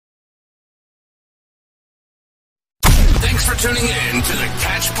for tuning in to the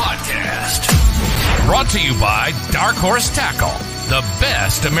Catch Podcast. Brought to you by Darkhorse Tackle, the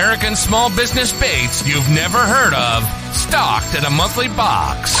best American small business baits you've never heard of, stocked in a monthly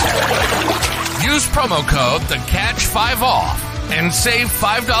box. Use promo code TheCatch5OFF and save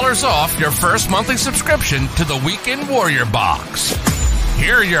 $5 off your first monthly subscription to the Weekend Warrior Box.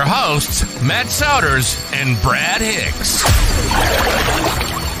 Here are your hosts, Matt Souders and Brad Hicks.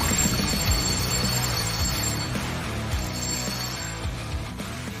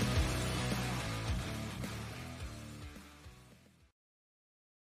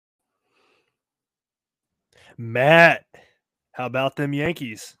 Matt, how about them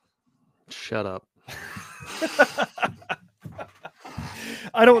Yankees? Shut up.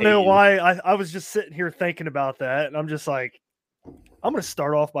 I don't know why. I was just sitting here thinking about that, and I'm just like, I'm going to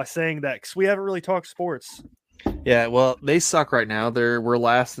start off by saying that because we haven't really talked sports. Yeah, well, they suck right now. We're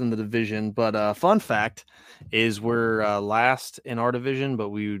last in the division, but fun fact is we're last in our division, but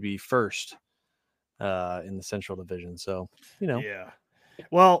we would be first in the Central Division. So, Yeah.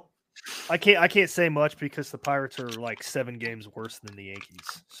 Well, I can't say much because the Pirates are like 7 games worse than the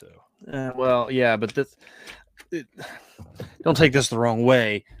Yankees. So, but don't take this the wrong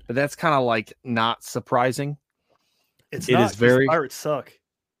way, but that's kind of like not surprising. It is very. The Pirates suck.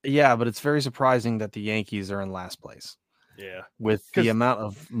 Yeah, but it's very surprising that the Yankees are in last place. Yeah, with the amount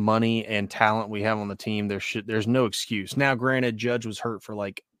of money and talent we have on the team, there's no excuse. Now, granted, Judge was hurt for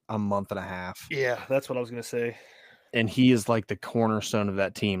like a month and a half. Yeah, that's what I was gonna say. And he is like the cornerstone of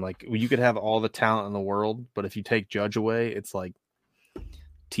that team. Like you could have all the talent in the world, but if you take Judge away, it's like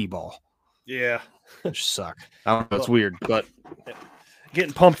T-ball. Yeah, which suck. I don't know. It's weird, but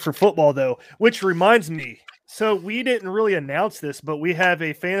getting pumped for football though. Which reminds me, so we didn't really announce this, but we have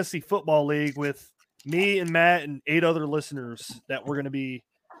a fantasy football league with me and Matt and 8 other listeners that we're going to be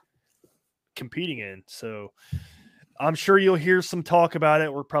competing in. So I'm sure you'll hear some talk about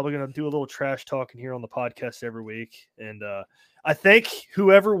it. We're probably going to do a little trash talking here on the podcast every week. And I think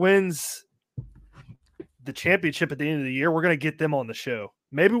whoever wins the championship at the end of the year, we're going to get them on the show.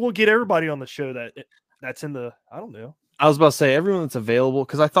 Maybe we'll get everybody on the show that's in the, I don't know. I was about to say everyone that's available,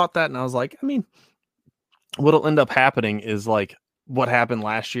 because I thought that and I was like, I mean, what'll end up happening is like what happened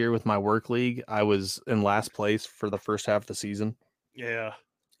last year with my work league. I was in last place for the first half of the season. Yeah.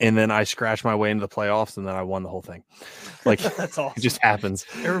 And then I scratched my way into the playoffs, and then I won the whole thing. Like that's awesome. It just happens.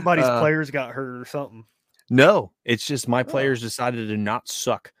 Everybody's players got hurt or something. No, it's just my players decided to not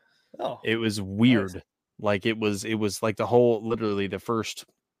suck. Oh, it was weird. Nice. Like it was like literally the first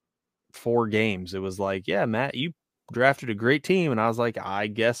 4 games. It was like, yeah, Matt, you drafted a great team, and I was like, I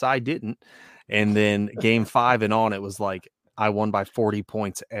guess I didn't. And then game 5 and on, it was like I won by 40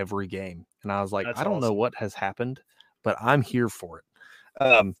 points every game, and I was like, I don't know what has happened, but I'm here for it.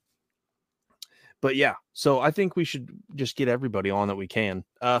 But yeah, so I think we should just get everybody on that we can.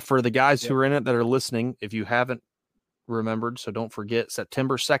 For the guys who are in it that are listening, if you haven't remembered, so don't forget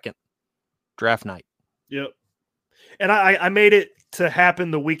September 2nd, draft night. Yep. And I made it to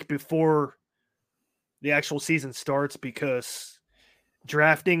happen the week before the actual season starts because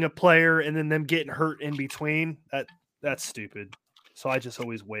drafting a player and then them getting hurt in between, that's stupid. So I just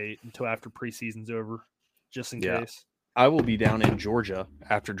always wait until after preseason's over, just in case. I will be down in Georgia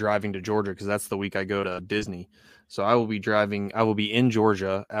after driving to Georgia because that's the week I go to Disney. So I will be in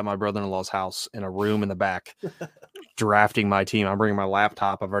Georgia at my brother-in-law's house in a room in the back drafting my team. I'm bringing my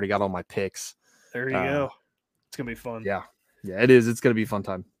laptop. I've already got all my picks. There you go. It's going to be fun. Yeah, it is. It's going to be a fun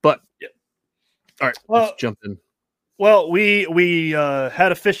time. But, all right, let's jump in. Well, we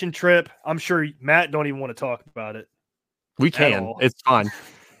had a fishing trip. I'm sure Matt don't even want to talk about it. We can. It's fine.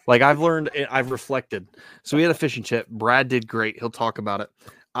 Like I've reflected. So we had a fishing trip. Brad did great. He'll talk about it.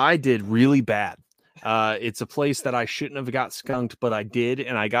 I did really bad. It's a place that I shouldn't have got skunked, but I did,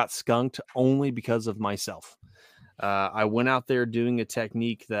 and I got skunked only because of myself. I went out there doing a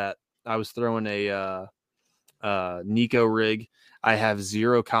technique that I was throwing a Nico rig. I have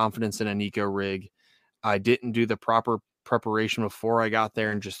zero confidence in a Nico rig. I didn't do the proper preparation before I got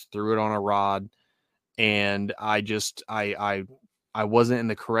there and just threw it on a rod. And I wasn't in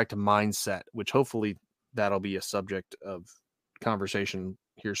the correct mindset, which hopefully that'll be a subject of conversation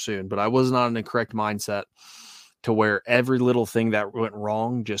here soon. But I was not in the correct mindset to where every little thing that went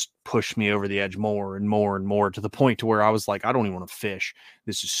wrong just pushed me over the edge more and more and more to the point to where I was like, I don't even want to fish.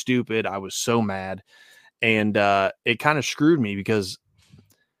 This is stupid. I was so mad. And it kind of screwed me because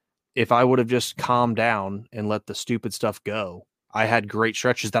if I would have just calmed down and let the stupid stuff go, I had great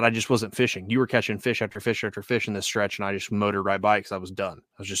stretches that I just wasn't fishing. You were catching fish after fish after fish in this stretch, and I just motored right by because I was done.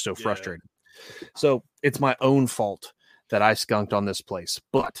 I was just so frustrated. So it's my own fault that I skunked on this place.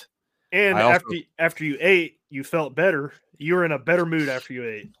 But And after you ate, you felt better. You were in a better mood after you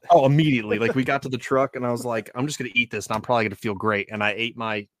ate. Oh, immediately. Like we got to the truck and I was like, I'm just going to eat this and I'm probably going to feel great. And I ate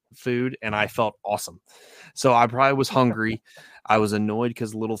my food and I felt awesome. So I probably was hungry. I was annoyed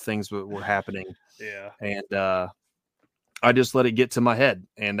because little things were happening. Yeah. And I just let it get to my head.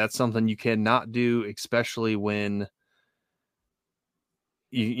 And that's something you cannot do, especially when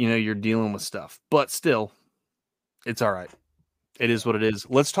you're dealing with stuff. But still, it's all right. It is what it is.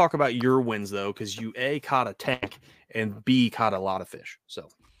 Let's talk about your wins though, because you A, caught a tank, and B, caught a lot of fish. So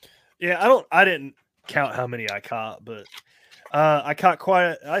yeah, I didn't count how many I caught, but I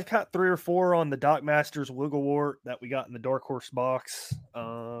caught 3 or 4 on the Dock Masters Wigglewort that we got in the Darkhorse box.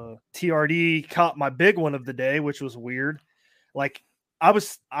 TRD caught my big one of the day, which was weird. Like I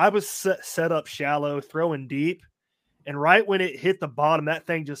was set up shallow, throwing deep, and right when it hit the bottom, that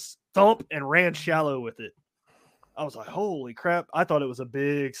thing just thumped and ran shallow with it. I was like, holy crap. I thought it was a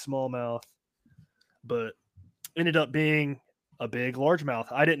big smallmouth, but ended up being a big largemouth.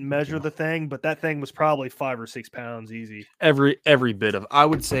 I didn't measure the thing, but that thing was probably 5 or 6 pounds easy. Every bit of, I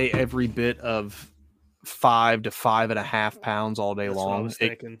would say every bit of 5 to 5.5 pounds all day long.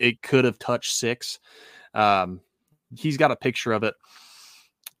 It could have touched 6. He's got a picture of it.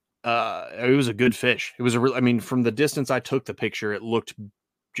 It was a good fish. It was from the distance I took the picture, it looked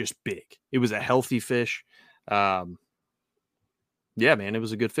just big. It was a healthy fish. Yeah, man, it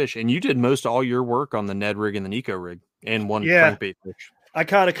was a good fish. And you did most all your work on the Ned rig and the Nico rig and one crankbait fish. I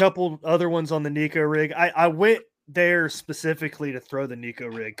caught a couple other ones on the Nico rig. I went there specifically to throw the Nico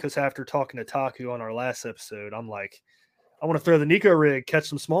rig because after talking to Taku on our last episode, I'm like, I want to throw the Nico rig, catch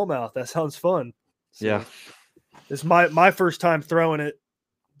some smallmouth. That sounds fun. So yeah. It's my first time throwing it,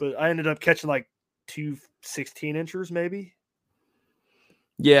 but I ended up catching like 2 16-inchers maybe.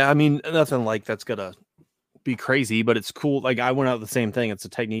 Yeah, I mean, nothing like that's going to be crazy, but it's cool. Like I went out the same thing. It's a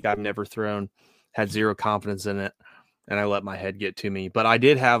technique I've never thrown, had zero confidence in it, and I let my head get to me. But I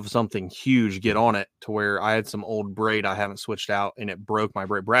did have something huge get on it to where I had some old braid I haven't switched out, and it broke my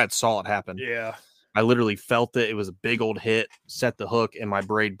braid. Brad saw it happen. Yeah. I literally felt it. It was a big old hit, set the hook, and my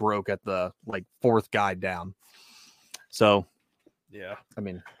braid broke at the 4th guide down. So, yeah.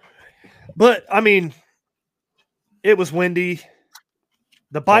 But it was windy.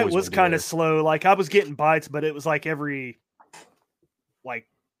 The bite was kind of slow. Like I was getting bites, but it was like every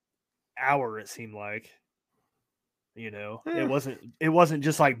hour, it seemed like. It wasn't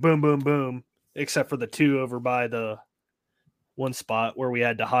just like boom, boom, boom, except for the 2 over by the one spot where we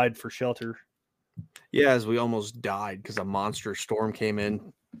had to hide for shelter. Yeah, as we almost died because a monster storm came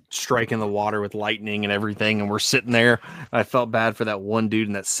in, striking the water with lightning and everything, and we're sitting there. I felt bad for that one dude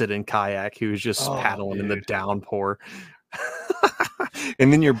in that sit-in kayak who was just paddling in the downpour.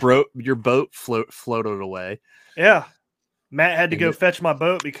 And then your boat floated away. Yeah. Matt had to go fetch my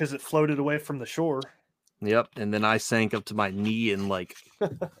boat because it floated away from the shore. Yep. And then I sank up to my knee in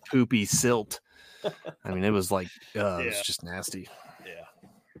poopy silt. It was it was just nasty. Yeah.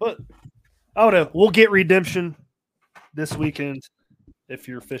 But I don't know. We'll get redemption this weekend if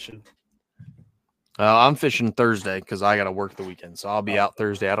you're fishing. I'm fishing Thursday because I got to work the weekend. So I'll be out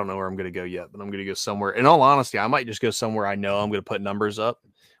Thursday. I don't know where I'm going to go yet, but I'm going to go somewhere. In all honesty, I might just go somewhere I know I'm going to put numbers up,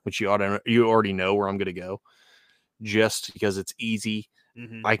 which you already know where I'm going to go just because it's easy.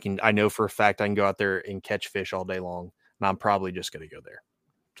 Mm-hmm. I know for a fact I can go out there and catch fish all day long, and I'm probably just going to go there.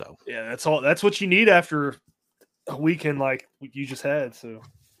 So yeah, that's what you need after a weekend like you just had. So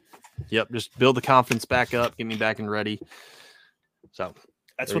yep, just build the confidence back up, get me back and ready. So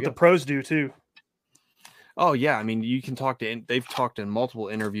that's what the pros do too. Oh yeah, you can talk to. They've talked in multiple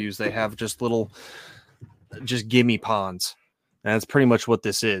interviews. They have just gimme ponds, and that's pretty much what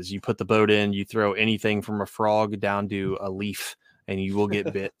this is. You put the boat in, you throw anything from a frog down to a leaf, and you will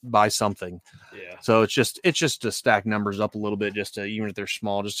get bit by something. Yeah. So it's just to stack numbers up a little bit, even if they're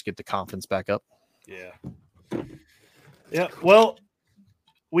small, just to get the confidence back up. Yeah. Yeah. Well,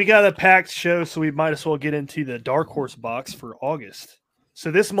 we got a packed show, so we might as well get into the Darkhorse box for August.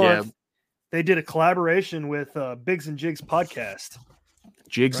 So this month. They did a collaboration with Biggs and Jigs podcast.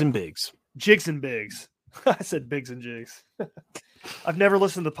 Jigs and Biggs. Jigs and Biggs. I said Biggs and Jigs. I've never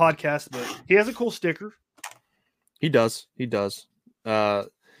listened to the podcast, but he has a cool sticker. He does. If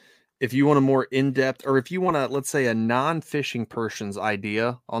you want a more in-depth, or if you want let's say a non-fishing person's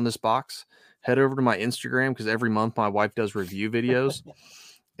idea on this box, head over to my Instagram because every month my wife does review videos.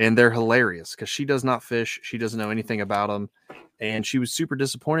 And they're hilarious because she does not fish. She doesn't know anything about them. And she was super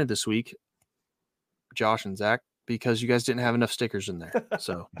disappointed this week, Josh and Zach, because you guys didn't have enough stickers in there.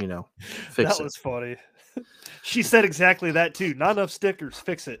 So, fix it. That was funny. She said exactly that too. Not enough stickers.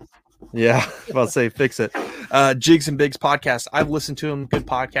 Fix it. Yeah, about to say fix it. Jigs and Bigs podcast. I've listened to them. Good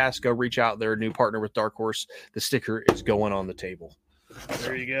podcast. Go reach out. They're a new partner with Darkhorse. The sticker is going on the table.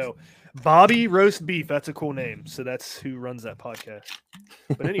 There you go. Bobby Roast Beef. That's a cool name. So that's who runs that podcast.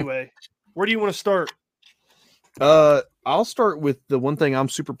 But anyway, where do you want to start? I'll start with the one thing I'm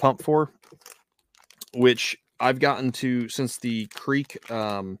super pumped for, which I've gotten to since the creek,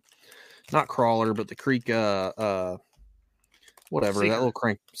 not crawler, but the creek, whatever, Seeker. that little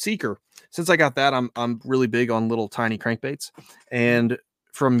crank seeker. Since I got that, I'm really big on little tiny crankbaits. And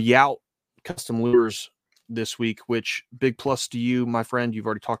from Yout Custom Lures this week, which big plus to you, my friend. You've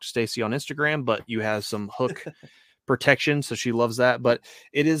already talked to Stacy on Instagram, but you have some hook protection, so she loves that. But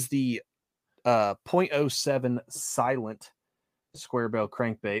it is the 0.07 silent square bill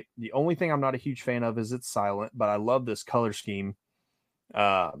crankbait. The only thing I'm not a huge fan of is it's silent, but I love this color scheme.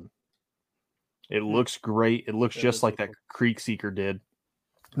 It looks great. It looks just like that Creek Seeker did.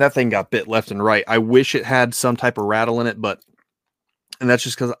 That thing got bit left and right. I wish it had some type of rattle in it, and that's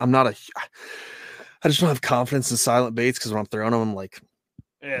just because I just don't have confidence in silent baits, because when I'm throwing them, I'm like,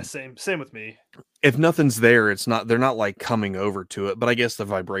 yeah, same with me. If nothing's there, they're not like coming over to it, but I guess the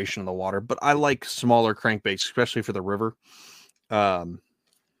vibration of the water. But I like smaller crankbaits, especially for the river. And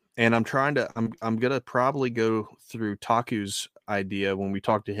I'm gonna probably go through Taku's idea when we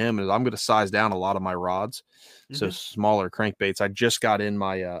talk to him, is I'm gonna size down a lot of my rods. Mm-hmm. So smaller crankbaits. I just got in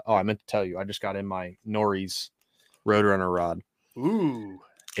my I meant to tell you, I just got in my Nori's Roadrunner rod. Ooh.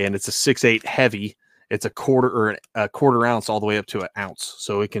 And it's a 6/8 heavy. It's a quarter ounce all the way up to an ounce,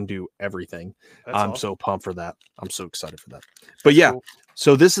 so it can do everything. That's I'm awesome. so pumped for that. I'm so excited for that. But yeah, cool.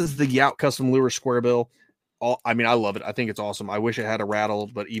 So this is the Yout Custom Lure Square Bill. I love it. I think it's awesome. I wish it had a rattle,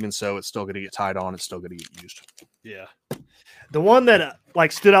 but even so, it's still going to get tied on. It's still going to get used. Yeah. The one that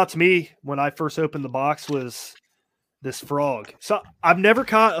stood out to me when I first opened the box was this frog. So I've never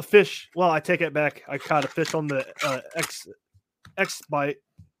caught a fish. Well, I take it back. I caught a fish on the X bite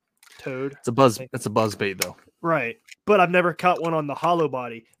toad. It's a buzz bait though. Right. But I've never caught one on the hollow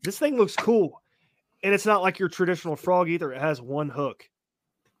body. This thing looks cool. And it's not like your traditional frog either. It has one hook.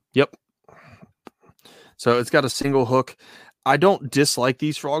 Yep. So it's got a single hook. I don't dislike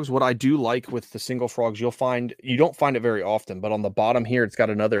these frogs. What I do like with the single frogs, you don't find it very often, but on the bottom here, it's got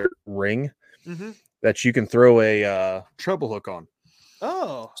another ring that you can throw a treble hook on.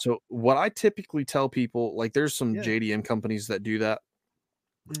 Oh. So what I typically tell people, like there's some JDM companies that do that.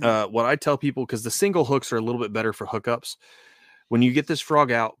 What I tell people, because the single hooks are a little bit better for hookups, when you get this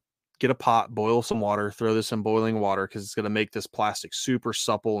frog out, get a pot, boil some water, throw this in boiling water, because it's going to make this plastic super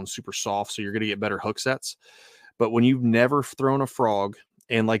supple and super soft, so you're going to get better hook sets. But when you've never thrown a frog,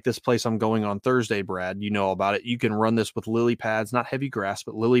 and like this place I'm going on Thursday, Brad, you know about it, you can run this with lily pads, not heavy grass,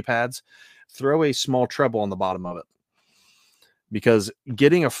 but lily pads. Throw a small treble on the bottom of it, because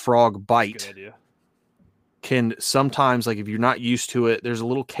getting a frog bite can sometimes, like if you're not used to it, there's a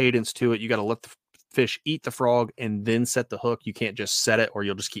little cadence to it. You got to let the fish eat the frog and then set the hook. You can't just set it, or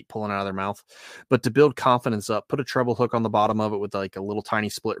you'll just keep pulling out of their mouth. But to build confidence up, put a treble hook on the bottom of it with like a little tiny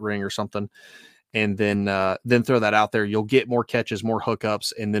split ring or something, and then throw that out there. You'll get more catches, more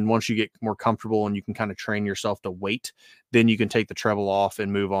hookups, and then once you get more comfortable and you can kind of train yourself to wait, then you can take the treble off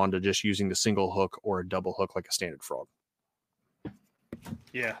and move on to just using the single hook or a double hook like a standard frog.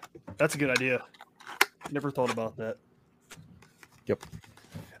 Yeah, that's a good idea. Never thought about that. Yep.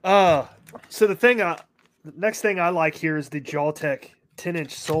 So the next thing I like here is the Jawtech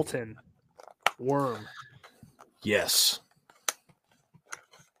 10-inch Sultan worm. Yes.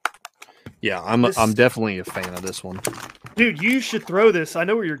 Yeah, I'm definitely a fan of this one. Dude, you should throw this. I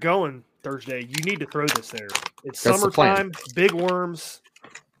know where you're going Thursday. You need to throw this there. It's That's summertime, big worms.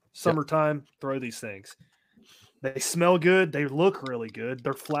 Summertime, throw these things. They smell good. They look really good.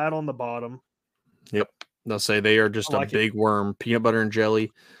 They're flat on the bottom. Yep. They'll say they are just a big worm, peanut butter and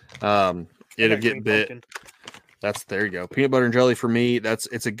jelly. It'll get bit. Pumpkin. There you go. Peanut butter and jelly for me.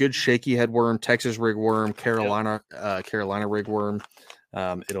 It's a good shaky head worm, Texas rig worm, Carolina rig worm.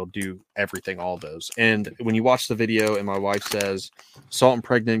 It'll do everything, all those. And when you watch the video and my wife says salt and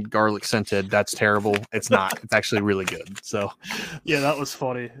pregnant, garlic scented, that's terrible. It's not. It's actually really good. So yeah, that was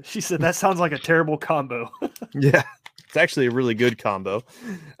funny. She said that sounds like a terrible combo. Yeah, it's actually a really good combo.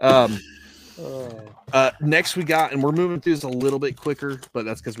 Next we got, and we're moving through this a little bit quicker, but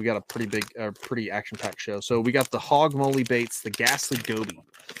that's because we got a pretty action-packed show. So we got the Hog Molly Baits, the Ghastly Goby.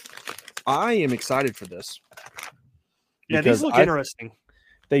 I am excited for this. Yeah, these look interesting.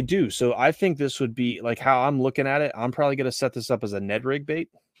 They do. So I think this would be like how I'm looking at it. I'm probably going to set this up as a Ned rig bait.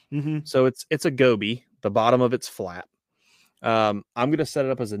 Mm-hmm. So it's a goby. The bottom of it's flat. I'm going to set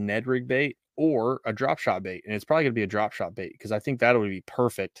it up as a Ned rig bait or a drop shot bait. And it's probably going to be a drop shot bait because I think that would be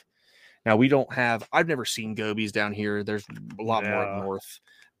perfect Now I've never seen gobies down here. There's a lot more up north,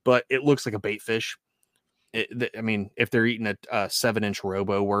 but it looks like a bait fish. I mean, if they're eating a 7-inch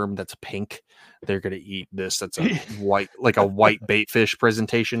robo worm that's pink, they're going to eat this. That's a white bait fish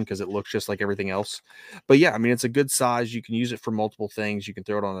presentation because it looks just like everything else. But yeah, I mean, it's a good size. You can use it for multiple things. You can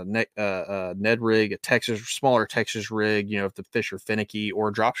throw it on a Ned rig, smaller Texas rig, if the fish are finicky, or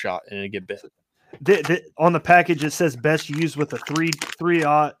a drop shot and it get bit. On the package, it says best used with a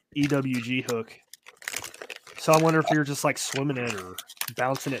 3/0 EWG hook. So I wonder if you're just like swimming it or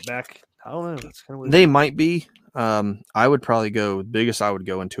bouncing it back. I don't know. That's kind of weird. They might be. I would probably go. Biggest I would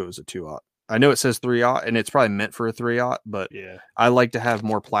go into it is a 2/0. I know it says 3/0, and it's probably meant for a 3/0, but yeah, I like to have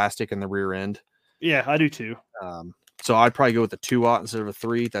more plastic in the rear end. Yeah, I do too. So I'd probably go with a 2/0 instead of a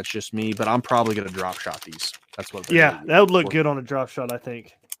 3. That's just me, but I'm probably going to drop shot these. That's what. Yeah, that would look good on a drop shot, I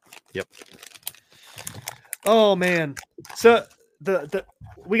think. Yep. Oh man, so the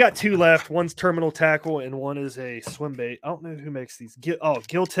we got 2 left. One's terminal tackle and one is a swim bait. I don't know who makes these.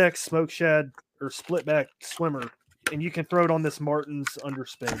 Giltex Smoke Shad or Split Back Swimmer, and you can throw it on this Martin's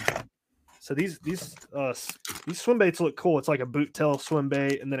underspin. So these swim baits look cool. It's like a boot tail swim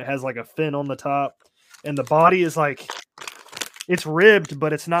bait, and then it has like a fin on the top, and the body is like it's ribbed,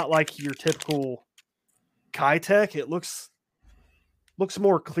 but it's not like your typical Kitech. It looks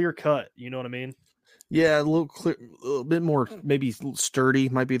more clear cut. You know what I mean? Yeah, a little bit more, maybe sturdy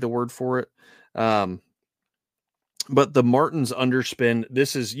might be the word for it. But the Martin's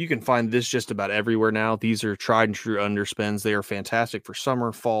underspin, you can find this just about everywhere now. These are tried and true underspins. They are fantastic for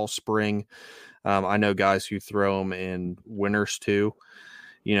summer, fall, spring. I know guys who throw them in winters too.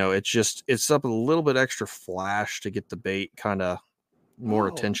 It's up a little bit extra flash to get the bait kind of more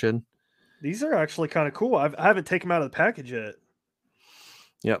attention. These are actually kind of cool. I haven't taken them out of the package yet.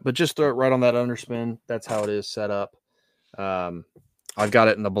 Yeah, but just throw it right on that underspin. That's how it is set up. I've got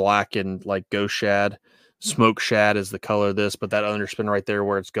it in the black and like ghost shad. Smoke shad is the color of this, but that underspin right there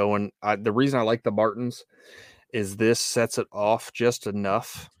where it's going. The reason I like the Martins is this sets it off just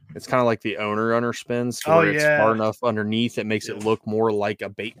enough. It's kind of like the owner underspins where it's far enough underneath. It makes it look more like a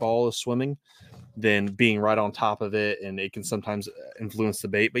bait ball is swimming than being right on top of it, and it can sometimes influence the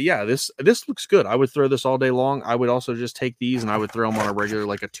bait. But yeah, this looks good. I would throw this all day long. I would also just take these and I would throw them on a regular,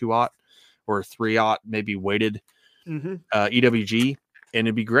 like a 2/0 or a 3/0, maybe weighted EWG, and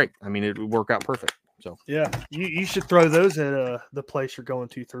it'd be great. I mean, it would work out perfect. So yeah, you should throw those at the place you're going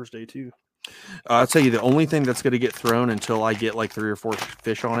to Thursday too. I'll tell you, the only thing that's going to get thrown until I get like 3 or 4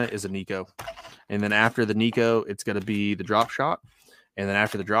 fish on it is a Nico, and then after the Nico, it's going to be the drop shot. And then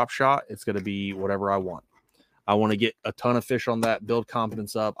after the drop shot, it's going to be whatever I want. I want to get a ton of fish on that, build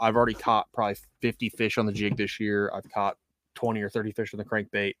confidence up. I've already caught probably 50 fish on the jig this year. I've caught 20 or 30 fish on the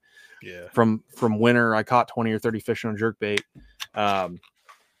crankbait. Yeah. From winter, I caught 20 or 30 fish on a jerkbait.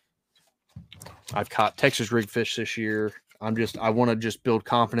 I've caught Texas rig fish this year. I want to just build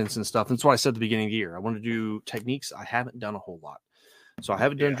confidence and stuff. That's why I said at the beginning of the year, I want to do techniques. I haven't done a whole lot. So I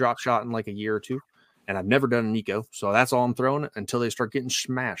haven't done drop shot in like a year or two. And I've never done a Nico, so that's all I'm throwing until they start getting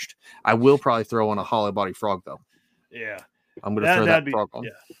smashed. I will probably throw on a hollow body frog, though. Yeah. I'm going to throw that frog on. Yeah,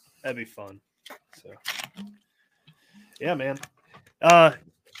 that'd be fun. So, yeah, man.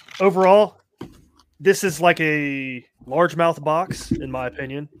 Overall, this is like a largemouth box, in my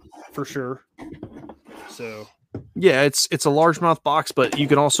opinion, for sure. So, yeah, it's a largemouth box, but you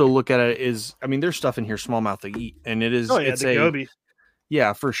can also look at it as, I mean, there's stuff in here smallmouth to eat, and it is. Oh yeah, it's the goby.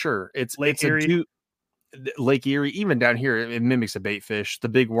 Yeah, for sure. It's Erie. Lake Erie, even down here, it mimics a bait fish. The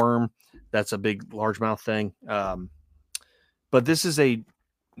big worm, that's a big largemouth thing. But this is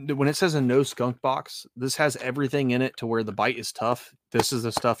when it says a no skunk box, this has everything in it to where the bite is tough. This is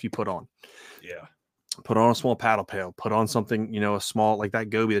the stuff you put on. Yeah. Put on a small paddle pail. Put on something, a small, like that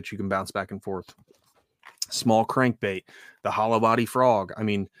goby that you can bounce back and forth. Small crankbait, the hollow body frog. I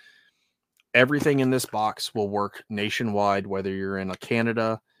mean, everything in this box will work nationwide, whether you're in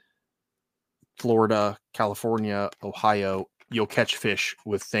Canada, Florida, California, Ohio. You'll catch fish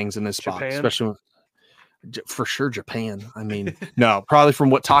with things in this box, especially for sure Japan. I mean, no, probably from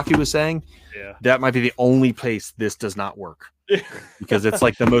what Taki was saying, that might be the only place this does not work because it's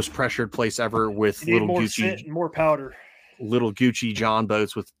like the most pressured place ever with little Gucci, more powder, little Gucci John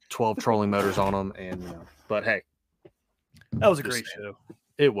boats with 12 trolling motors on them. And but hey, that was a great show.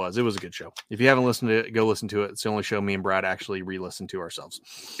 It was a good show. If you haven't listened to it, go listen to it. It's the only show me and Brad actually re-listen to ourselves.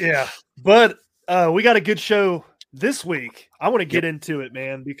 Yeah, but we got a good show this week. I want to get into it,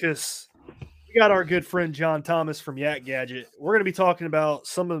 man, because we got our good friend John Thomas from Yak Gadget. We're going to be talking about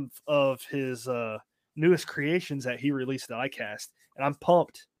some of his newest creations that he released at ICAST, and I'm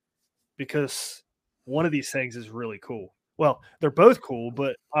pumped because one of these things is really cool. Well, they're both cool,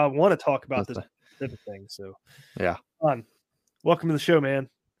 but I want to talk about this specific thing. So, yeah. Welcome to the show, man.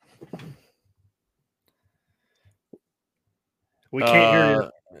 We can't hear you.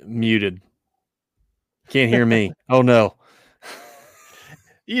 Muted. Can't hear me. Oh, no.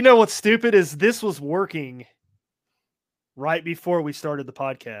 You know what's stupid is this was working right before we started the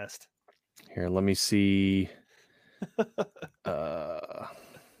podcast. Here, let me see.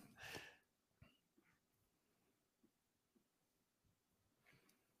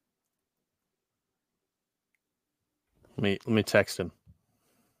 Let me text him.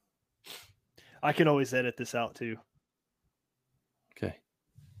 I can always edit this out too. Okay.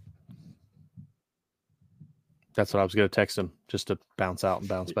 That's what I was going to text him, just to bounce out and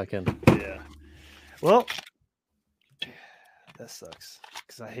bounce back in. Yeah. Well, that sucks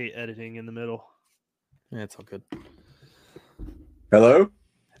because I hate editing in the middle. Yeah, it's all good. Hello?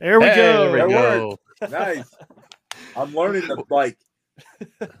 There we go. There we go. Nice. I'm learning the bike.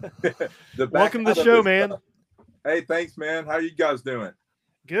 Welcome to the show, man. Hey, thanks, man. How you guys doing?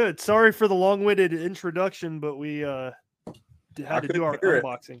 Good. Sorry for the long-winded introduction, but we had to do our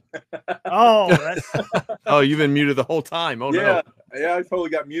unboxing. Oh, you've been muted the whole time. Oh yeah, no. Yeah, I totally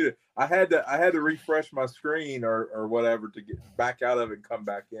got muted. I had to refresh my screen or whatever to get back out of it and come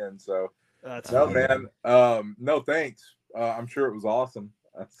back in. So man. No, thanks. I'm sure it was awesome.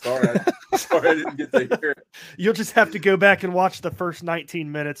 Sorry I didn't get to hear it. You'll just have to go back and watch the first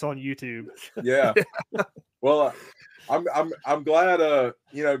 19 minutes on YouTube. Yeah. Well, I'm glad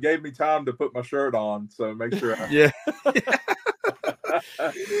gave me time to put my shirt on, so make sure I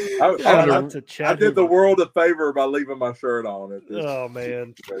did the world a favor by leaving my shirt on. Oh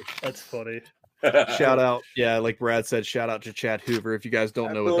man, that's funny. Shout out, like Brad said, shout out to Chad Hoover. If you guys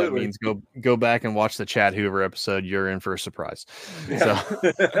don't know what that means, go back and watch the Chad Hoover episode. You're in for a surprise. Yeah.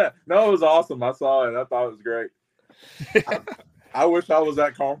 So. No, it was awesome. I saw it. I thought it was great. I wish I was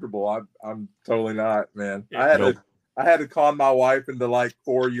that comfortable. I'm totally not, man. Yeah, I had to con my wife into like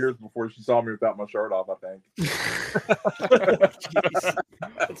 4 years before she saw me without my shirt off, I think.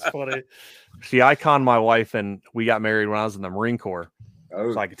 That's funny. See, I conned my wife and we got married when I was in the Marine Corps.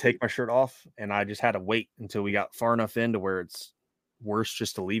 Oh. So I could take my shirt off and I just had to wait until we got far enough in to where it's worse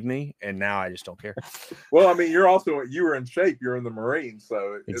just to leave me. And now I just don't care. Well, I mean, you were in shape. You're in the Marines.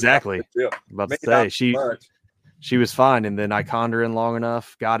 So exactly. About to say, she was fine. And then I conned her in long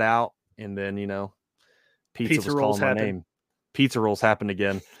enough, got out. And then, pizza was calling my name. Pizza rolls happened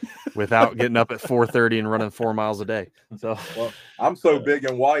again without getting up at 4:30 and running 4 miles a day. So, well, I'm so big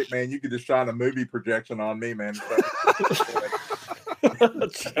and white, man. You could just shine a movie projection on me, man.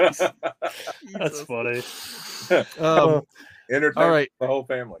 That's funny. Entertain all right. the whole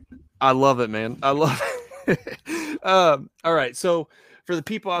family. I love it, man. I love it. All right. So for the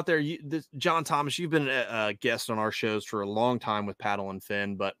people out there, John Thomas, you've been a guest on our shows for a long time with Paddle and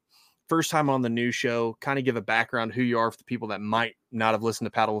Fin, but first time on the new show, kind of give a background who you are for the people that might not have listened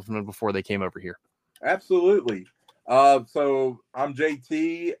to Paddle and Fin before they came over here. Absolutely. So I'm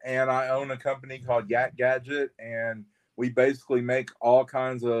JT and I own a company called Gadget, and we basically make all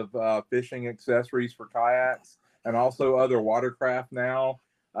kinds of fishing accessories for kayaks and also other watercraft now.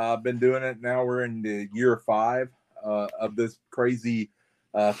 I've been doing it now. We're in the year 5 of this crazy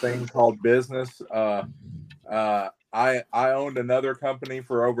thing called business. I owned another company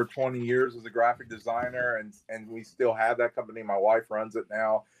for over 20 years as a graphic designer, and we still have that company. My wife runs it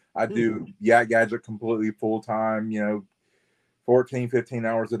now. I do Gadget completely full time, 14, 15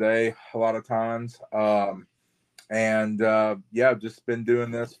 hours a day, a lot of times. I've just been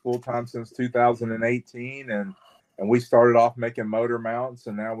doing this full time since 2018. And we started off making motor mounts,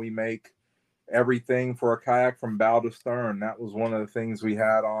 and now we make everything for a kayak from bow to stern. That was one of the things we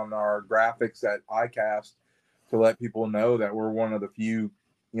had on our graphics at iCast, to let people know that we're one of the few,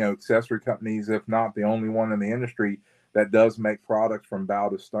 accessory companies, if not the only one in the industry, that does make products from bow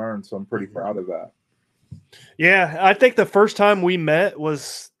to stern. So I'm pretty proud of that. Yeah, I think the first time we met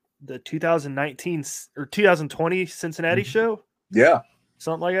was the 2019 or 2020 Cincinnati show. Yeah.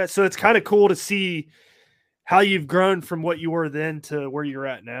 Something like that. So it's kind of cool to see how you've grown from what you were then to where you're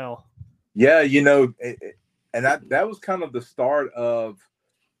at now. Yeah, and that was kind of the start of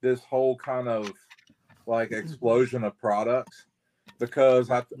this whole kind of like explosion of products, because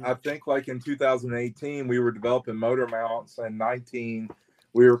I think like in 2018 we were developing motor mounts, and 19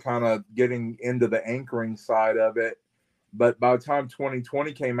 we were kind of getting into the anchoring side of it. But by the time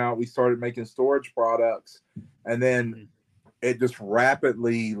 2020 came out, we started making storage products, and then it just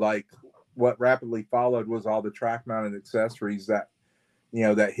rapidly, like what rapidly followed was all the track mounted accessories that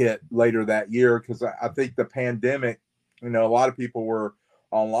that hit later that year, because I think the pandemic, a lot of people were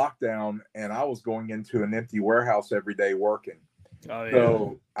on lockdown, and I was going into an empty warehouse every day working. Oh, yeah.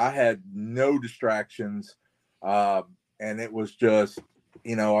 So I had no distractions, and it was just,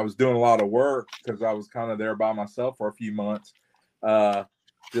 I was doing a lot of work because I was kind of there by myself for a few months,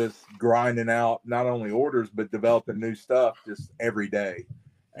 just grinding out not only orders but developing new stuff just every day.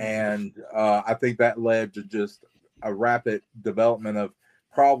 And I think that led to just a rapid development of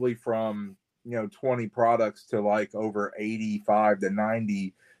probably from 20 products to like over 85 to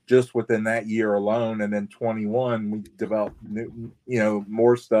 90 just within that year alone. And then 21 we developed new,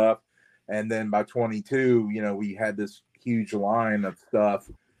 more stuff, and then by 22 we had this huge line of stuff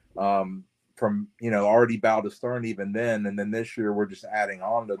from already bow to stern even then, and then this year we're just adding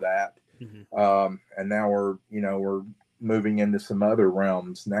on to that. And now we're moving into some other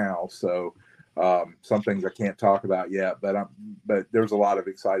realms now, so some things I can't talk about yet, but there's a lot of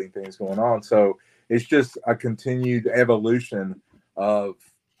exciting things going on. So it's just a continued evolution of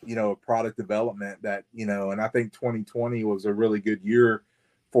product development that and I think 2020 was a really good year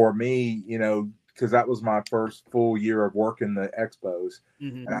for me, because that was my first full year of working the expos.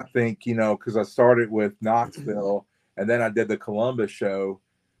 And I think because I started with Knoxville and then I did the Columbus show,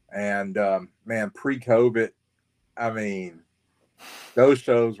 and man, pre-COVID, I mean, those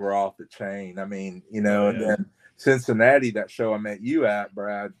shows were off the chain. I mean, and then Cincinnati, that show I met you at,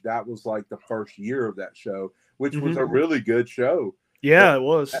 Brad, that was like the first year of that show, which was a really good show. Yeah, it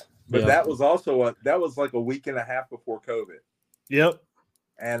was. But that was also that was like a week and a half before COVID. Yep.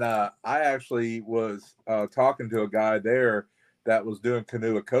 And I actually was talking to a guy there that was doing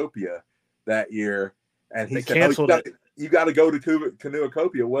Canoeacopia that year, and he said, canceled you got to go to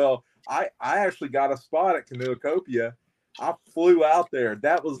Canoeacopia. Well, I actually got a spot at Canoeacopia. I flew out there.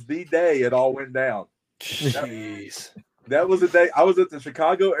 That was the day it all went down. Jeez. That was the day I was at the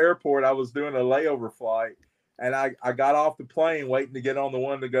Chicago airport. I was doing a layover flight, and I got off the plane waiting to get on the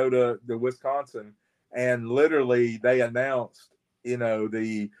one to go to Wisconsin. And literally they announced,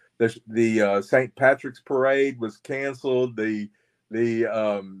 the St. Patrick's Parade was canceled. The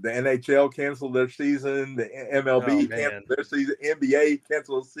NHL canceled their season. The MLB canceled their season. NBA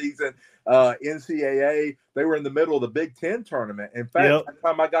canceled season. NCAA, they were in the middle of the Big Ten tournament. In fact, by the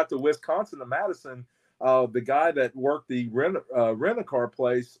time I got to Wisconsin to Madison, the guy that worked the rent-a-car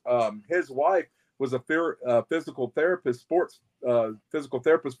place, his wife was a physical therapist, physical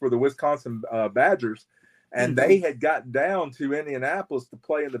therapist for the Wisconsin Badgers. And they had gotten down to Indianapolis to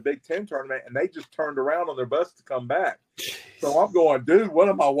play in the Big Ten tournament, and they just turned around on their bus to come back. So I'm going, dude, what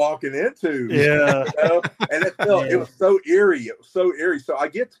am I walking into? Yeah. And it was so eerie. It was so eerie. So I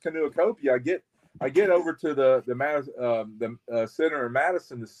get to Canoeacopia. I get over to the center in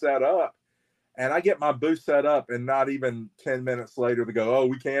Madison to set up, and I get my booth set up, and not even 10 minutes later they go, oh,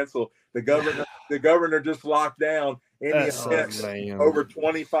 we cancel. The governor just locked down any event over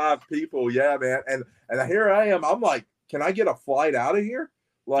 25 people. Yeah, man. And here I am. I'm like, can I get a flight out of here?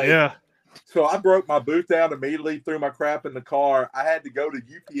 So I broke my booth down immediately, threw my crap in the car. I had to go to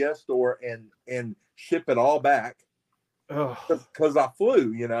UPS store and ship it all back because I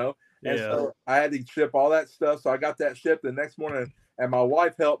flew, And so I had to ship all that stuff. So I got that shipped the next morning, and my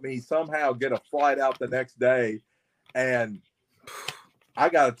wife helped me somehow get a flight out the next day. And I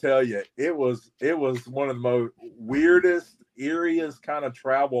got to tell you, it was one of the most weirdest, eeriest kind of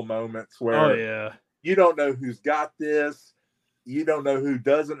travel moments where you don't know who's got this. You don't know who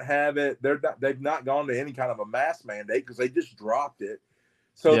doesn't have it. They've not gone to any kind of a mask mandate because they just dropped it.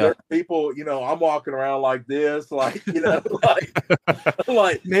 So there's people, I'm walking around like this, like,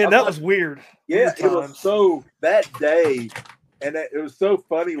 like man, that was weird. Yeah, it was so that day, and it was so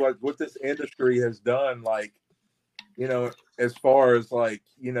funny what this industry has done, like, as far as like,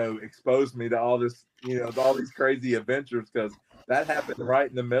 exposed me to all this, all these crazy adventures, because that happened right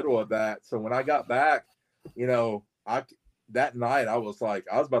in the middle of that. So when I got back, that night I was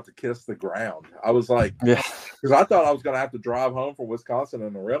about to kiss the ground. I was like, because I thought I was going to have to drive home from Wisconsin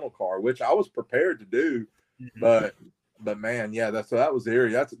in a rental car, which I was prepared to do. But man, that was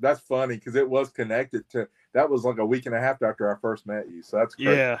eerie. That's funny because it was connected to, that was like a week and a half after I first met you. So that's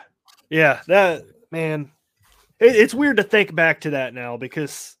crazy. Yeah. That, man, it's weird to think back to that now,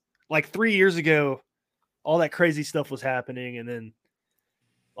 because like 3 years ago, all that crazy stuff was happening. And then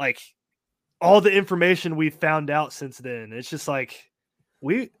like all the information we've found out since then, it's just like,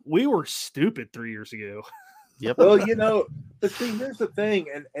 we were stupid 3 years ago. Yep. Well, but see, here's the thing.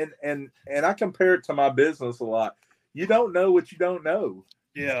 And I compare it to my business a lot. You don't know what you don't know.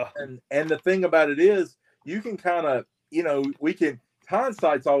 Yeah. And the thing about it is, you can kind of,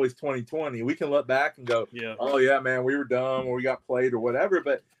 hindsight's always 20/20. We can look back and go, oh yeah, man, we were dumb or we got played or whatever.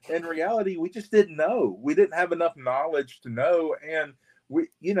 But in reality, we just didn't know. We didn't have enough knowledge to know. And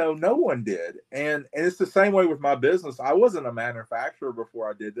no one did. And it's the same way with my business. I wasn't a manufacturer before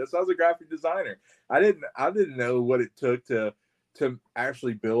I did this. I was a graphic designer. I didn't know what it took to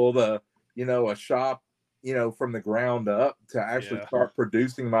actually build a shop, from the ground up, to actually start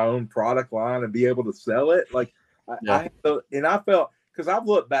producing my own product line and be able to sell it. Like I felt, because I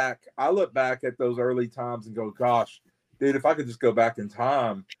look back at those early times and go, gosh, dude, if I could just go back in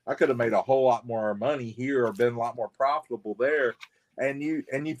time, I could have made a whole lot more money here or been a lot more profitable there. And you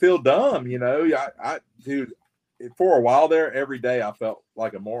feel dumb, dude, for a while there, every day I felt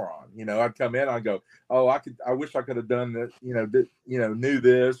like a moron. I'd come in, I'd go, oh, I wish I could have done this, knew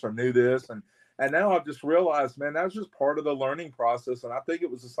this or knew this. And now I've just realized, man, that was just part of the learning process. And I think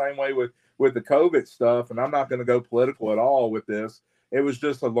it was the same way with the COVID stuff. And I'm not going to go political at all with this. It was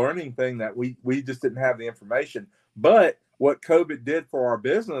just a learning thing that we just didn't have the information. But what COVID did for our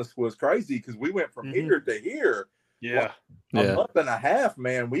business was crazy, because we went from here to here. Yeah. A month and a half,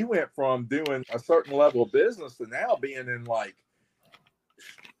 man. We went from doing a certain level of business to now being in like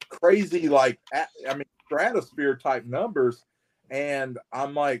crazy, stratosphere type numbers. And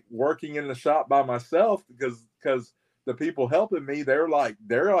I'm like working in the shop by myself because the people helping me, they're like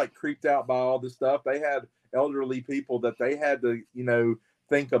creeped out by all this stuff. They had elderly people that they had to,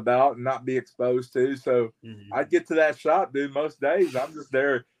 think about and not be exposed to. So I'd get to that shop, dude. Most days I'm just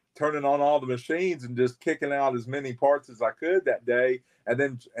there turning on all the machines and just kicking out as many parts as I could that day. And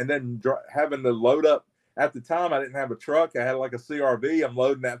then having to load up. At the time, I didn't have a truck. I had like a CRV. I'm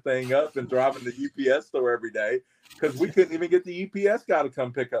loading that thing up and driving to the UPS store every day, because we couldn't even get the UPS guy to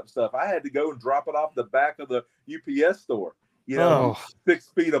come pick up stuff. I had to go and drop it off the back of the UPS store, 6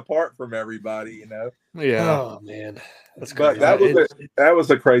 feet apart from everybody, Yeah. Oh man, that's but crazy. that was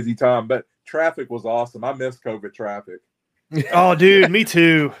a crazy time. But traffic was awesome. I miss COVID traffic. Oh, dude, me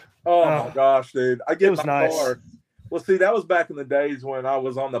too. Oh my gosh, dude! I get my nice. car. Well, see, that was back in the days when I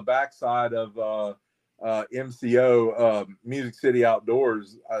was on the backside of MCO, Music City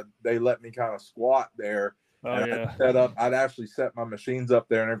Outdoors. They let me kind of squat there. I'd actually set my machines up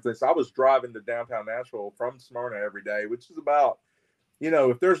there and everything. So I was driving to downtown Nashville from Smyrna every day, which is about,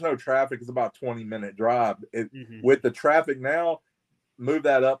 if there's no traffic, it's about a 20-minute drive. With the traffic now, move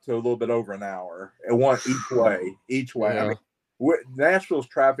that up to a little bit over an hour. And one each way. Yeah. I mean, Nashville's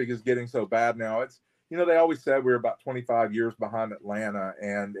traffic is getting so bad now. It's, they always said we were about 25 years behind Atlanta,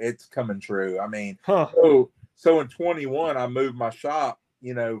 and it's coming true. I mean, so in 21, I moved my shop,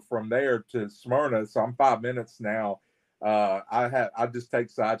 from there to Smyrna. So I'm 5 minutes now. I just take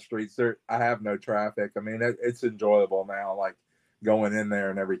side streets there. I have no traffic. I mean, it's enjoyable now, like going in there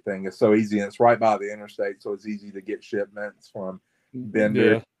and everything. It's so easy, and it's right by the interstate. So it's easy to get shipments from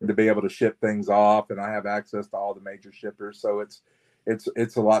vendors to be able to ship things off. And I have access to all the major shippers. So it's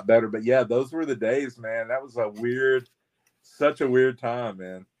a lot better. But yeah, those were the days, man. That was such a weird time,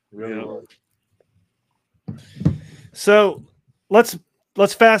 man. It really was. So let's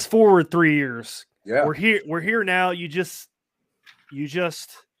fast forward 3 years. Yeah. We're here now. You just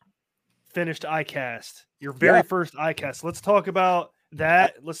finished iCast, your very first iCast. Let's talk about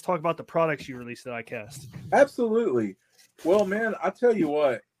that. Let's talk about the products you released at iCast. Absolutely. Well, man, I tell you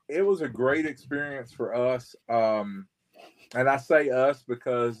what, it was a great experience for us. And I say us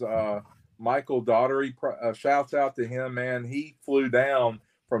because Michael Daughtery, shouts out to him, man. He flew down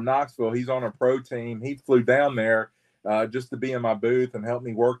from Knoxville. He's on a pro team. He flew down there just to be in my booth and help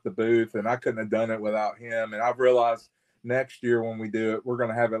me work the booth. And I couldn't have done it without him. And I've realized next year when we do it, we're going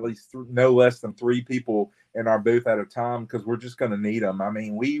to have at least no less than 3 people in our booth at a time, because we're just going to need them. I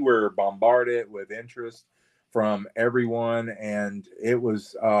mean, we were bombarded with interest from everyone, and it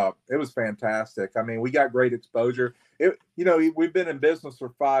was fantastic. I mean, we got great exposure. We've been in business for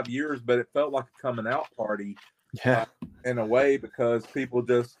 5 years, but it felt like a coming out party in a way, because people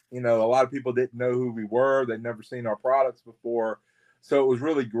just, a lot of people didn't know who we were. They'd never seen our products before. So it was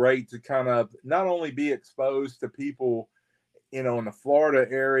really great to kind of not only be exposed to people, in the Florida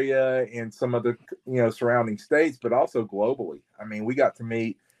area and some of the, surrounding states, but also globally. I mean,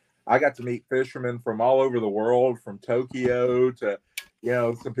 I got to meet fishermen from all over the world, from Tokyo to,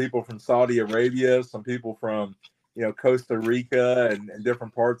 some people from Saudi Arabia, some people from, Costa Rica and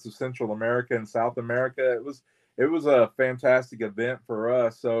different parts of Central America and South America. It was a fantastic event for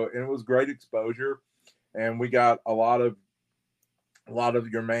us. So, and it was great exposure, and we got a lot of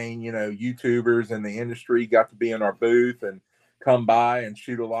your main, YouTubers in the industry got to be in our booth and come by and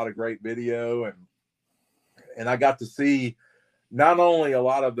shoot a lot of great video. And I got to see not only a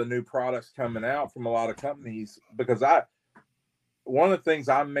lot of the new products coming out from a lot of companies, because one of the things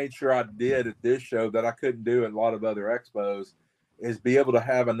I made sure I did at this show that I couldn't do at a lot of other expos is be able to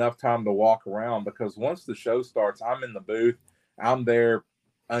have enough time to walk around, because once the show starts, I'm in the booth I'm there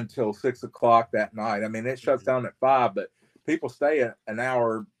until 6 o'clock that night. I mean, it shuts down at 5, but people stay an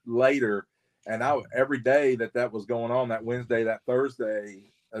hour later. And every day that was going on, that Wednesday, that Thursday,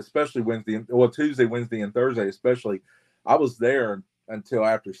 especially Tuesday, Wednesday, and Thursday, especially, I was there until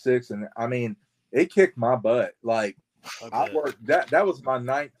after 6. And I mean, it kicked my butt. Like, I worked that was my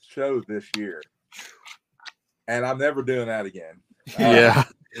 9th show this year, and I'm never doing that again.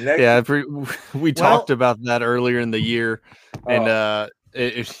 We talked about that earlier in the year, and I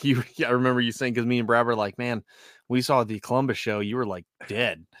remember you saying, because me and Brad were like, man, we saw the Columbus show, you were like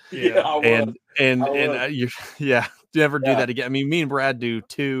dead. And you never do that again. I mean, me and Brad do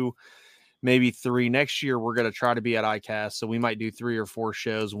 2, maybe 3. Next year we're going to try to be at ICAST, so we might do 3 or 4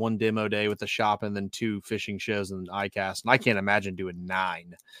 shows, 1 demo day with the shop, and then 2 fishing shows in ICAST. And I can't imagine doing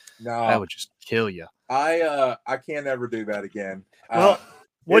 9. No, that would just kill you. I can't ever do that again. Well,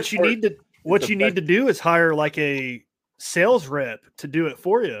 what you need to do is hire like a sales rep to do it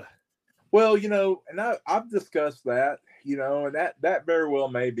for you. Well, and I've discussed that, and that very well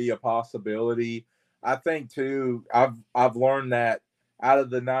may be a possibility. I think too, I've learned that out of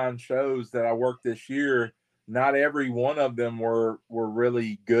the 9 shows that I worked this year, not every one of them were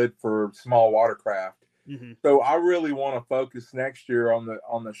really good for small watercraft. Mm-hmm. So I really want to focus next year on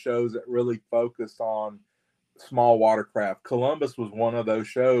the shows that really focus on small watercraft. Columbus was one of those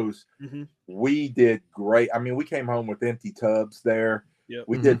shows. Mm-hmm. We did great. I mean, we came home with empty tubs there. Yep.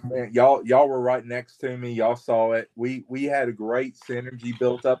 We did. Y'all were right next to me. Y'all saw it. We had a great synergy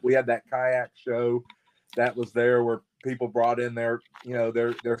built up. We had that kayak show that was there where people brought in their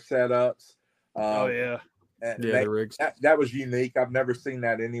setups. The rigs. That was unique. I've never seen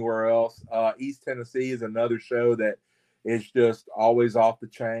that anywhere else. East Tennessee is another show that is just always off the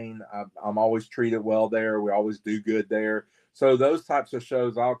chain. I'm always treated well there. We always do good there. So those types of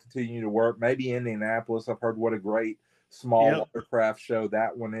shows I'll continue to work. Maybe Indianapolis. I've heard what a great small watercraft show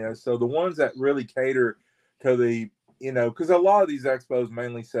that one is. So the ones that really cater to the, because a lot of these expos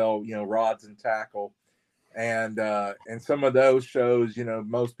mainly sell, rods and tackle. And some of those shows,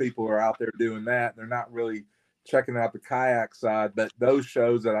 most people are out there doing that. They're not really checking out the kayak side, but those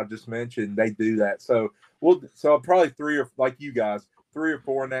shows that I just mentioned, they do that. So probably 3 or, like you guys, 3 or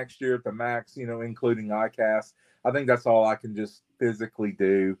 4 next year at the max, including ICAST. I think that's all I can just physically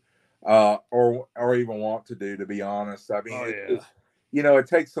do, or even want to do, to be honest. I mean, it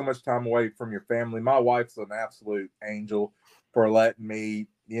takes so much time away from your family. My wife's an absolute angel for letting me,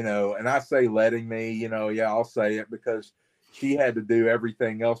 and I say letting me, I'll say it, because she had to do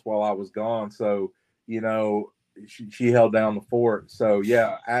everything else while I was gone. So, she held down the fort. So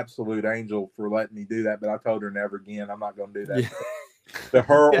absolute angel for letting me do that. But I told her never again. I'm not going to do that to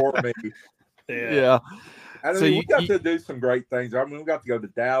her or me. Yeah. I mean, we got to do some great things. I mean, we got to go to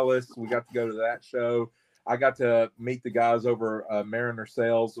Dallas. We got to go to that show. I got to meet the guys over Mariner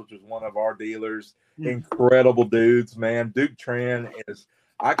Sales, which is one of our dealers. Incredible dudes, man. Duke Tran is,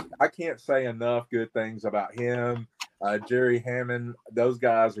 I can't say enough good things about him. Jerry Hammond, those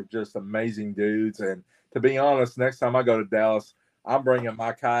guys are just amazing dudes. And to be honest, next time I go to Dallas, I'm bringing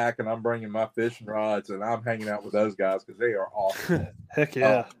my kayak and I'm bringing my fishing rods, and I'm hanging out with those guys because they are awesome. Heck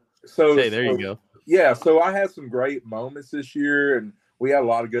yeah. You go. Yeah, so I had some great moments this year, and we had a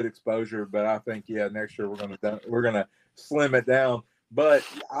lot of good exposure. But I think next year we're gonna slim it down. But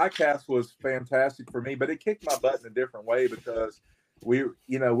ICAST was fantastic for me, but it kicked my butt in a different way because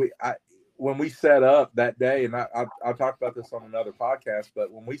when we set up that day, and I talked about this on another podcast,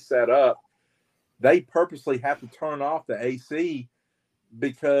 but when we set up, they purposely have to turn off the AC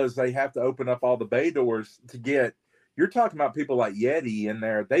because they have to open up all the bay doors to get. You're talking about people like Yeti in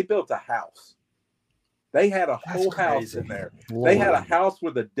there. They built a house. They had a whole house in there. Whoa. They had a house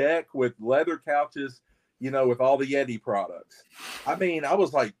with a deck with leather couches, with all the Yeti products. I mean, I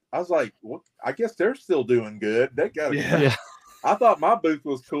was like, well, I guess they're still doing good. They got I thought my booth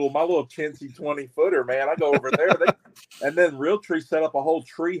was cool. My little chintzy 20-footer, man. I go over there. And then Realtree set up a whole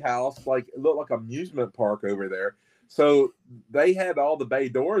tree house, like it looked like an amusement park over there. So they had all the bay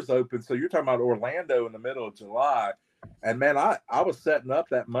doors open. So you're talking about Orlando in the middle of July. And man, I was setting up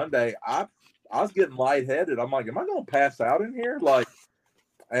that Monday. I was getting lightheaded. I'm like, am I going to pass out in here?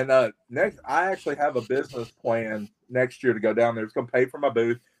 Next, I actually have a business plan next year to go down there. It's going to pay for my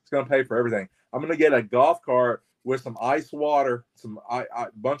booth. It's going to pay for everything. I'm going to get a golf cart with some ice water, a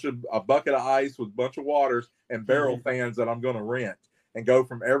bucket of ice with a bunch of waters and barrel fans that I'm going to rent and go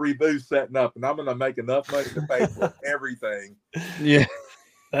from every booth setting up. And I'm going to make enough money to pay for everything. Yeah,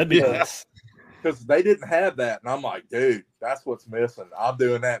 that'd be nice. Because they didn't have that. And I'm like, dude, that's what's missing. I'm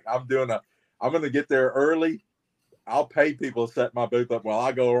doing that. I'm going to get there early. I'll pay people to set my booth up while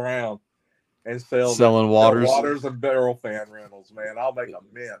I go around. and selling waters. sell waters and barrel fan rentals, man. I'll make a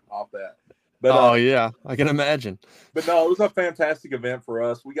mint off that. But oh yeah, I can imagine. But no, it was a fantastic event for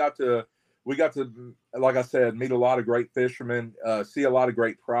us. We got to, like I said, meet a lot of great fishermen, see a lot of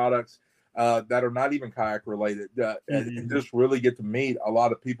great products that are not even kayak related, and just really get to meet a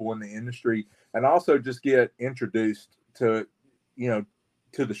lot of people in the industry, and also just get introduced to,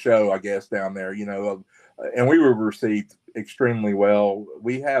 to the show, I guess, down there, and we were received extremely well.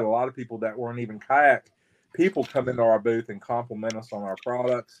 We had a lot of people that weren't even kayak people come into our booth and compliment us on our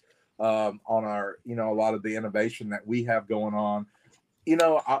products, on our, a lot of the innovation that we have going on.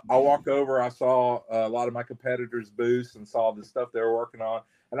 I walked over, I saw a lot of my competitors' booths and saw the stuff they were working on,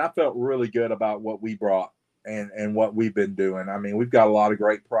 and I felt really good about what we brought and what we've been doing. I mean, we've got a lot of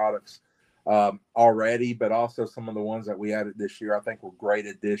great products already, but also some of the ones that we added this year, I think, were great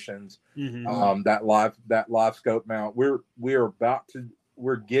additions. That live scope mount, we're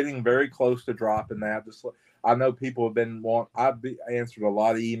getting very close to dropping that. I know people have been I've answered a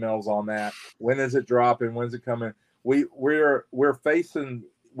lot of emails on that. When is it dropping? When's it coming? We're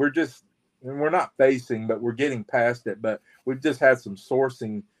not facing, but we're getting past it. But we've just had some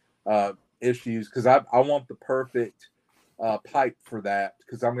sourcing issues because I want the perfect pipe for that,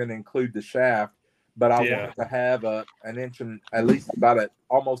 because I'm going to include the shaft, but I want to have an inch and at least about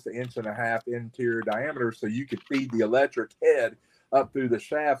almost an inch and a half interior diameter, so you could feed the electric head up through the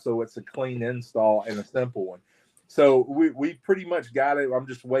shaft, so it's a clean install and a simple one. So we pretty much got it. I'm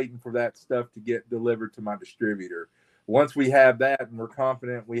just waiting for that stuff to get delivered to my distributor. Once we have that and we're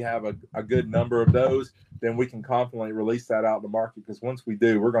confident we have a good number of those, then we can confidently release that out in the market, because once we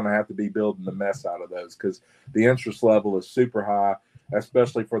do, we're going to have to be building the mess out of those, because the interest level is super high,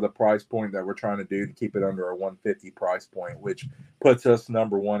 especially for the price point that we're trying to do to keep it under a 150 price point, which puts us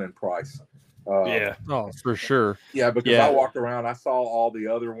number one in price. Oh, for sure. Yeah, because I walked around, I saw all the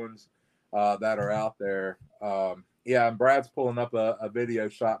other ones that are out there. And Brad's pulling up a video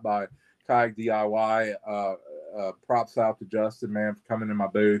shot by Kayak DIY. Props out to Justin, man, for coming in my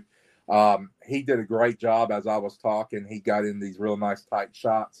booth. He did a great job as I was talking. He got in these real nice tight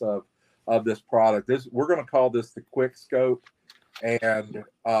shots of this product. We're going to call this the Quick Scope, and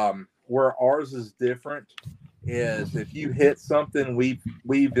where ours is different is if you hit something,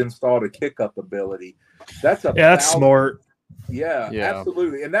 we've installed a kick up ability. That's smart. Yeah,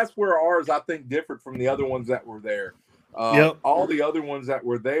 absolutely. And that's where ours, I think, differed from the other ones that were there. All the other ones that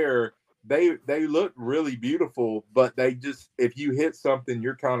were there, they look really beautiful, but they just, if you hit something,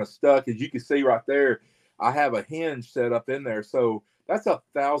 you're kind of stuck. As you can see right there, I have a hinge set up in there. So that's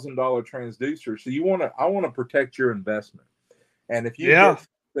 $1,000 transducer. So I want to protect your investment. And if you hit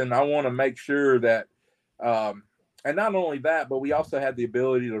something, I want to make sure that, and not only that, but we also had the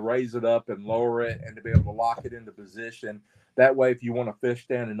ability to raise it up and lower it and to be able to lock it into position. That way, if you want to fish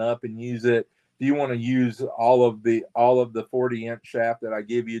standing up and use it, if you want to use all of the 40-inch shaft that I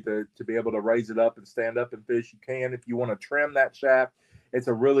give you to be able to raise it up and stand up and fish, you can. If you want to trim that shaft, it's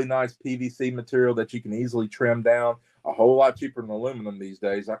a really nice PVC material that you can easily trim down, a whole lot cheaper than aluminum these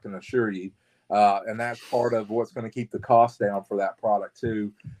days, I can assure you. And that's part of what's going to keep the cost down for that product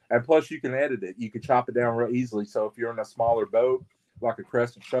too. And plus, you can edit it. You can chop it down real easily. So if you're in a smaller boat, like a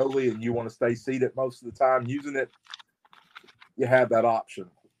Crescent Shoaly, and you want to stay seated most of the time using it, you have that option.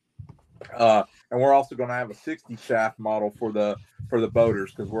 And we're also going to have a 60 shaft model for the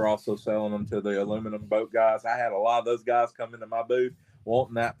boaters, because we're also selling them to the aluminum boat guys. I had a lot of those guys come into my booth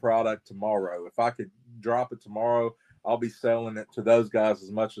wanting that product tomorrow. If I could drop it tomorrow, I'll be selling it to those guys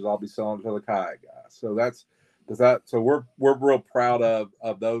as much as I'll be selling it to the kayak guys. So we're real proud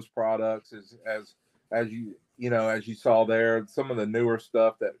of those products as you saw there. Some of the newer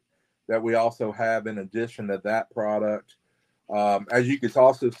stuff that we also have in addition to that product. As you can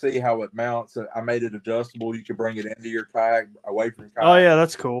also see how it mounts, I made it adjustable. You can bring it into your kayak, away from your kayak. Oh yeah,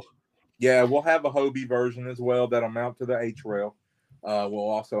 that's cool. Yeah, we'll have a Hobie version as well that'll mount to the H rail. We'll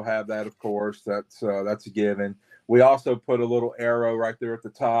also have that, of course. That's a given. We also put a little arrow right there at the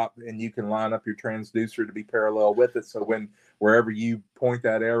top, and you can line up your transducer to be parallel with it. So wherever you point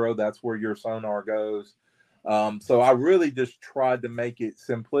that arrow, that's where your sonar goes. So I really just tried to make it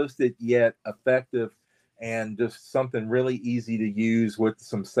simplistic yet effective, and just something really easy to use with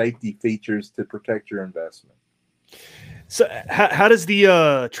some safety features to protect your investment. So how does the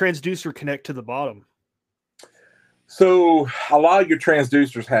transducer connect to the bottom? So a lot of your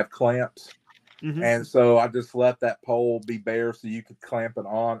transducers have clamps. And so I just let that pole be bare so you could clamp it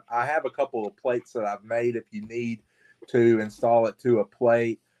on. I have a couple of plates that I've made if you need to install it to a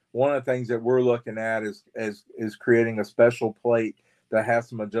plate. One of the things that we're looking at is creating a special plate that has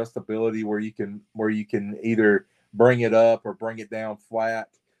some adjustability where you can either bring it up or bring it down flat.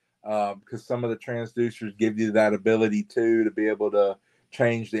 because some of the transducers give you that ability to be able to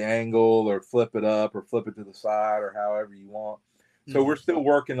change the angle or flip it up or flip it to the side or however you want. So we're still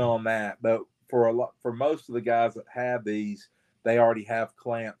working on that, but for most of the guys that have these, they already have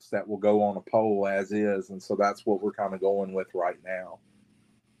clamps that will go on a pole as is, and so that's what we're kind of going with right now.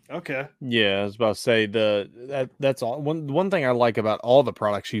 Okay. Yeah, I was about to say that's all. One thing I like about all the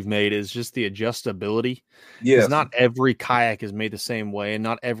products you've made is just the adjustability. Yes, not every kayak is made the same way, and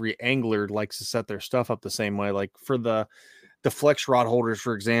not every angler likes to set their stuff up the same way. Like for the flex rod holders,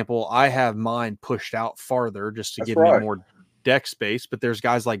 for example, I have mine pushed out farther just to give me more deck space. But there's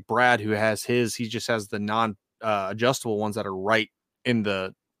guys like Brad who has his. He just has the non adjustable ones that are right in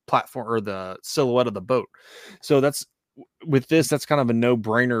the platform or the silhouette of the boat. So that's kind of a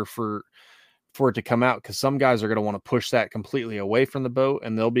no-brainer for it to come out, because some guys are going to want to push that completely away from the boat,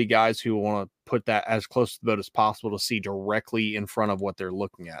 and there'll be guys who want to put that as close to the boat as possible to see directly in front of what they're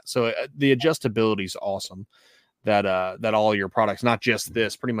looking at. So the adjustability is awesome. That all your products, not just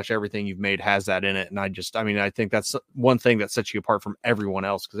this, pretty much everything you've made has that in it. And I think that's one thing that sets you apart from everyone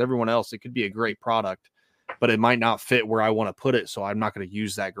else, because everyone else, it could be a great product, but it might not fit where I want to put it. So I'm not going to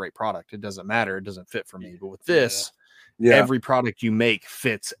use that great product. It doesn't matter. It doesn't fit for me. But with this, every product you make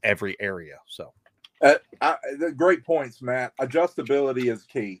fits every area. So great points, Matt. Adjustability is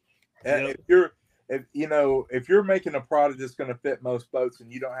key. Yep. If you're making a product that's going to fit most boats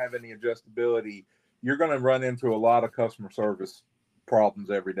and you don't have any adjustability, you're going to run into a lot of customer service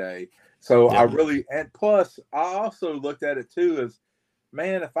problems every day. So and plus I also looked at it too as,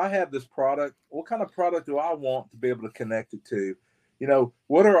 man, if I have this product, what kind of product do I want to be able to connect it to?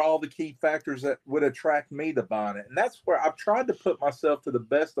 What are all the key factors that would attract me to buying it? And that's where I've tried to put myself to the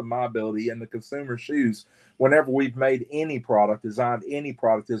best of my ability in the consumer's shoes whenever we've made any product, designed any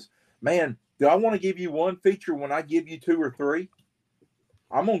product, is, man, do I want to give you one feature when I give you two or three?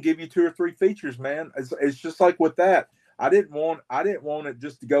 I'm going to give you two or three features, man. It's just like with that. I didn't want it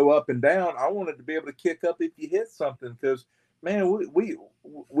just to go up and down. I wanted to be able to kick up if you hit something, because, man,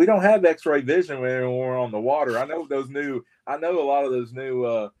 we don't have X-ray vision when we're on the water. I know a lot of those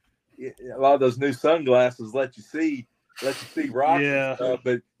new sunglasses let you see rocks and stuff,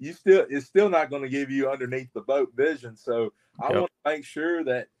 but it's still not going to give you underneath the boat vision. So I want to make sure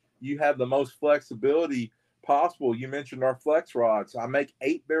that you have the most flexibility possible. You mentioned our flex rods. I make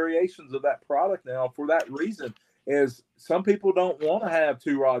 8 variations of that product now for that reason. Is some people don't want to have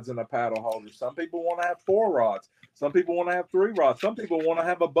 2 rods and a paddle holder. Some people want to have 4 rods. Some people want to have 3 rods. Some people want to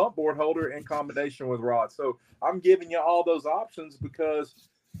have a bump board holder in combination with rods. So I'm giving you all those options because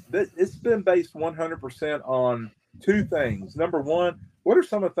it's been based 100% on 2 things. Number one, what are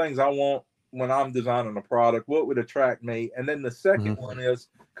some of the things I want when I'm designing a product? What would attract me? And then the second one is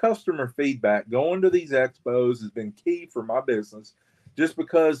customer feedback. Going to these expos has been key for my business, just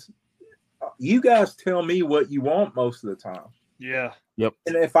because you guys tell me what you want most of the time. Yeah. Yep.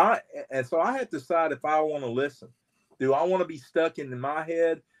 And so I have to decide if I want to listen. Do I want to be stuck in my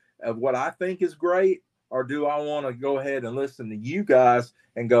head of what I think is great, or do I want to go ahead and listen to you guys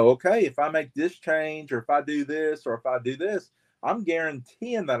and go, okay, if I make this change, or if I do this, or if I do this, I'm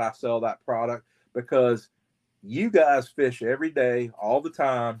guaranteeing that I sell that product, because you guys fish every day, all the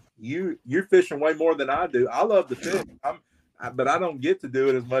time. You're fishing way more than I do. I love to fish, but I don't get to do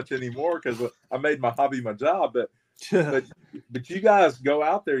it as much anymore because I made my hobby my job. But you guys go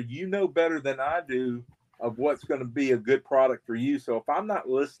out there, better than I do of what's going to be a good product for you. So if I'm not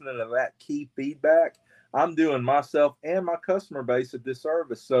listening to that key feedback, I'm doing myself and my customer base a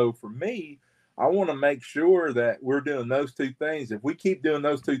disservice. So for me, I want to make sure that we're doing those 2 things. If we keep doing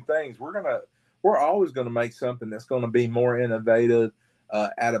those 2 things, we're always going to make something that's going to be more innovative,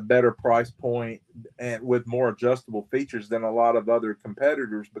 at a better price point, and with more adjustable features than a lot of other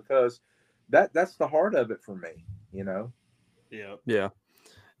competitors, because that's the heart of it for me, Yeah.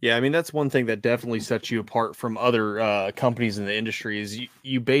 I mean, that's one thing that definitely sets you apart from other companies in the industry is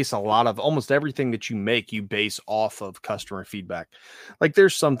you base a lot of almost everything that you make, you base off of customer feedback. Like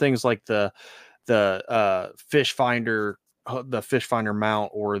there's some things like the fish finder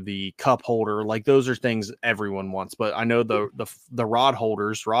mount or the cup holder, like those are things everyone wants. But I know the rod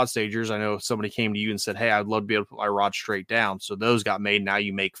holders, rod stagers, I know somebody came to you and said, hey, I'd love to be able to put my rod straight down. So those got made. Now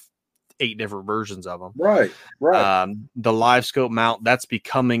you make 8 different versions of them. Right. The live scope mount, that's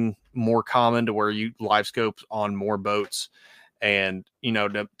becoming more common to where you live scopes on more boats. And,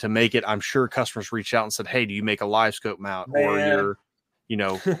 to make it, I'm sure customers reach out and said, hey, do you make a live scope mount? Man. Or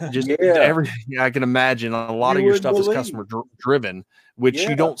you're, just everything. I can imagine a lot of your stuff is customer driven, which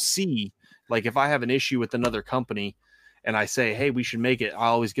you don't see. Like if I have an issue with another company and I say, hey, we should make it, I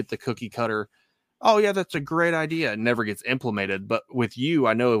always get the cookie cutter oh yeah, that's a great idea. It never gets implemented. But with you,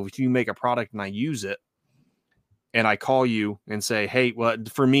 I know if you make a product and I use it, and I call you and say, hey, well,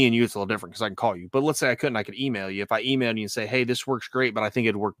 for me and you, it's a little different because I can call you. But let's say I couldn't, I could email you. If I emailed you and say, hey, this works great, but I think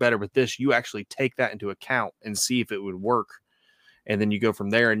it'd work better with this, you actually take that into account and see if it would work. And then you go from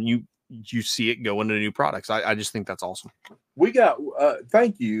there and you see it go into new products. I just think that's awesome. We got,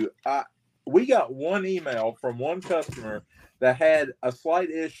 thank you. We got one email from one customer that had a slight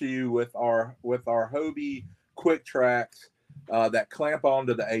issue with our Hobie quick tracks that clamp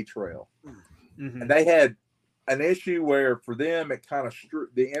onto the H-rail. Mm-hmm. And they had an issue where for them, it kind of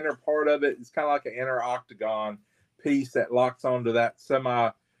the inner part of it is kind of like an inner octagon piece that locks onto that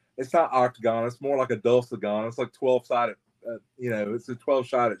it's not octagon. It's more like a dulcagon. It's like 12-sided, it's a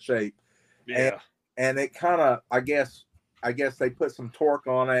 12-sided shape. Yeah. And it kind of, I guess they put some torque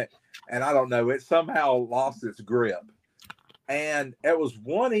on it, and I don't know, it somehow lost its grip. And it was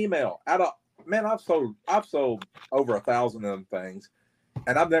one email out of, man, I've sold over 1,000 of them things,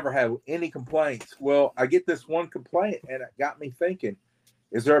 and I've never had any complaints. Well, I get this one complaint, and it got me thinking,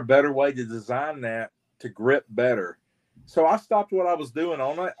 is there a better way to design that to grip better? So I stopped what I was doing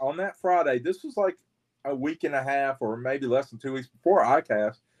on that Friday. This was like a week and a half or maybe less than 2 weeks before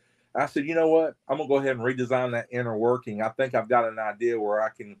ICAST. I said, you know what? I'm going to go ahead and redesign that inner working. I think I've got an idea where I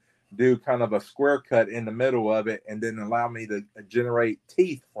can do kind of a square cut in the middle of it and then allow me to generate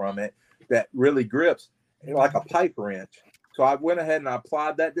teeth from it that really grips like a pipe wrench. So I went ahead and I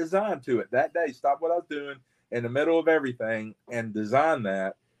applied that design to it that day, stopped what I was doing in the middle of everything and designed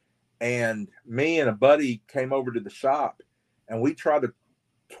that. And me and a buddy came over to the shop and we tried to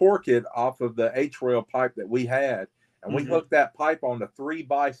torque it off of the H-rail pipe that we had. And we hooked that pipe onto 3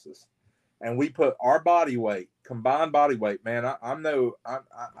 bises, and we put our body weight, combined body weight. Man, I'm no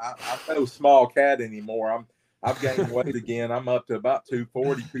small cat anymore. I've gained weight again. I'm up to about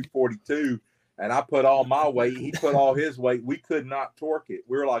 240, 242, and I put all my weight. He put all his weight. We could not torque it.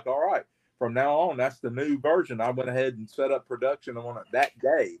 We were like, all right, from now on, that's the new version. I went ahead and set up production on it that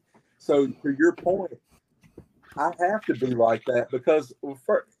day. So to your point, I have to be like that because,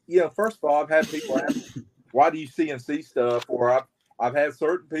 first of all, I've had people ask, why do you CNC stuff? Or I've had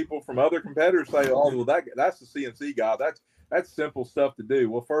certain people from other competitors say, oh, well, that's the CNC guy. That's simple stuff to do.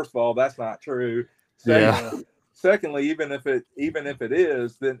 Well, first of all, that's not true. Secondly, even if it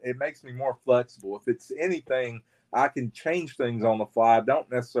is, then it makes me more flexible. If it's anything, I can change things on the fly. I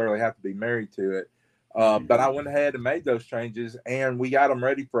don't necessarily have to be married to it. But I went ahead and made those changes, and we got them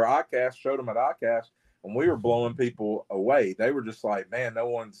ready for ICAST, showed them at ICAST, and we were blowing people away. They were just like, man, no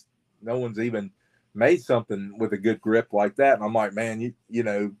one's even made something with a good grip like that. And I'm like, man,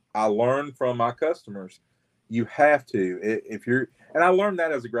 I learned from my customers. You have to, and I learned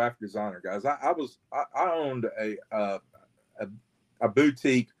that as a graphic designer, guys. I owned a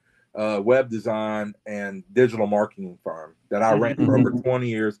boutique web design and digital marketing firm that I ran for over 20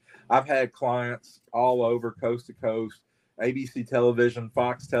 years. I've had clients all over, coast to coast, ABC television,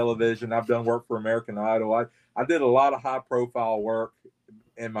 Fox television. I've done work for American Idol. I did a lot of high profile work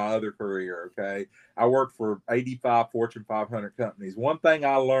in my other career. Okay. I worked for 85 Fortune 500 companies. One thing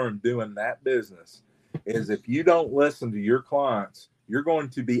I learned doing that business is if you don't listen to your clients, you're going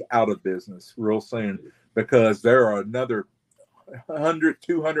to be out of business real soon because there are another 100,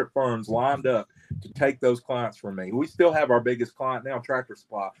 200 firms lined up to take those clients from me. We still have our biggest client now, Tractor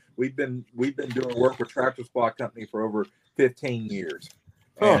Supply. We've been doing work with Tractor Supply Company for over 15 years.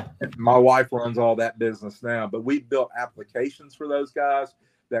 And my wife runs all that business now, but we built applications for those guys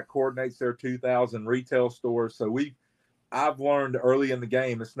that coordinates their 2,000 retail stores. So I've learned early in the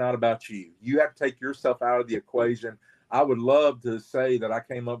game, it's not about you. You have to take yourself out of the equation. I would love to say that I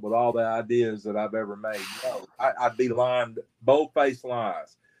came up with all the ideas that I've ever made. No, I'd be lying, bold-faced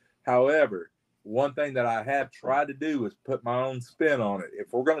lies. However, one thing that I have tried to do is put my own spin on it.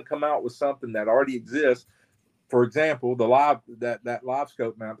 If we're going to come out with something that already exists, for example, the that live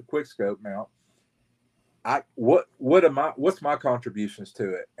scope mount, the quick scope mount, what's my contributions to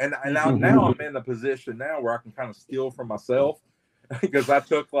it? And now I'm in a position now where I can kind of steal from myself because I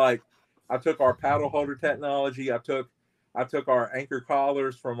took our paddle holder technology, I took our anchor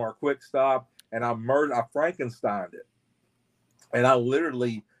collars from our quick stop, and I Frankensteined it. And I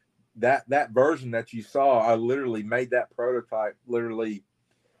literally that version that you saw, I literally made that prototype literally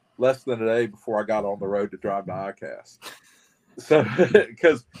less than a day before I got on the road to drive to ICAST. So,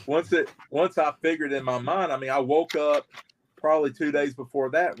 because once I figured in my mind, I mean, I woke up probably 2 days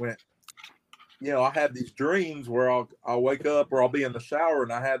before that, went, I have these dreams where I'll wake up or I'll be in the shower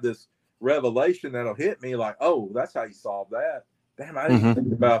and I have this revelation that'll hit me like, oh, that's how you solve that. Damn, I didn't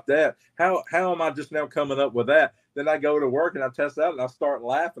think about that. How am I just now coming up with that? then I go to work and I test out and I start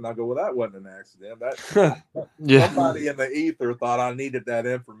laughing. I go, well, that wasn't an accident. Somebody in the ether thought I needed that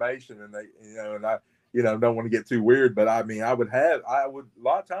information, and and I, don't want to get too weird, but I mean, I would a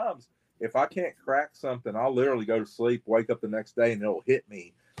lot of times if I can't crack something, I'll literally go to sleep, wake up the next day, and it'll hit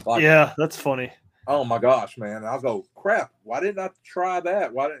me. Like, yeah, that's funny. Oh my gosh, man! I'll go, crap. Why didn't I try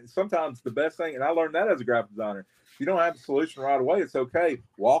that? Sometimes the best thing, and I learned that as a graphic designer. If you don't have the solution right away, it's okay.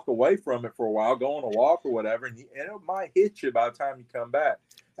 Walk away from it for a while, go on a walk or whatever, and it might hit you by the time you come back.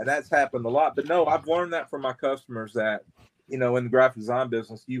 And that's happened a lot. But no, I've learned that from my customers that, in the graphic design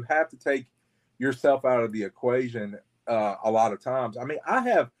business, you have to take yourself out of the equation a lot of times. I mean, I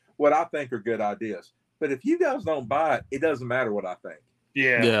have what I think are good ideas, but if you guys don't buy it, it doesn't matter what I think.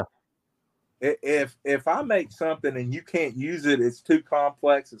 Yeah. If I make something and you can't use it, it's too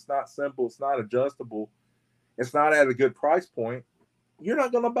complex, it's not simple, it's not adjustable, it's not at a good price point, you're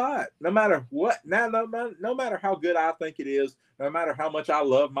not going to buy it. No matter what. Now, no matter how good I think it is, no matter how much I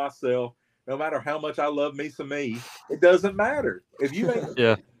love myself, no matter how much I love me some me, it doesn't matter. If you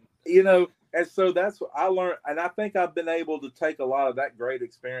make, and so that's what I learned. And I think I've been able to take a lot of that great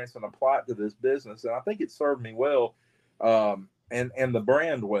experience and apply it to this business. And I think it served me well. And the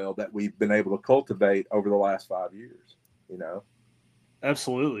brand well that we've been able to cultivate over the last 5 years,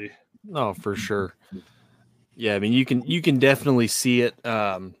 Absolutely. No, for sure. Yeah, I mean, you can definitely see it,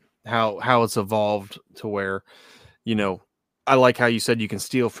 how it's evolved to where, I like how you said you can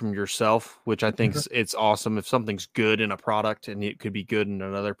steal from yourself, which I think it's awesome if something's good in a product and it could be good in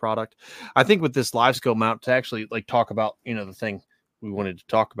another product. I think with this live scope mount, to actually like talk about, the thing we wanted to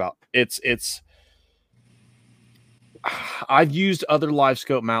talk about, it's I've used other live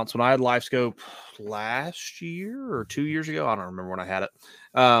scope mounts. When I had live scope last year or 2 years ago, I don't remember when I had it.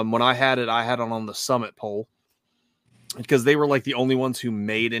 When I had it on the Summit pole because they were like the only ones who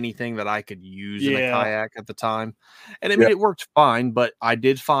made anything that I could use in a kayak at the time. And I mean, it worked fine, but I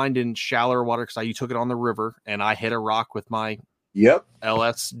did find in shallower water, because you took it on the river and I hit a rock with my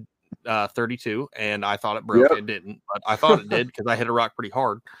LS 32 and I thought it broke. It didn't, but I thought it did because I hit a rock pretty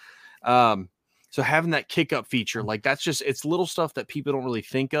hard. So having that kick up feature, like it's little stuff that people don't really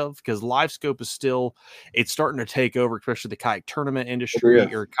think of, because live scope is still, it's starting to take over, especially the kayak tournament industry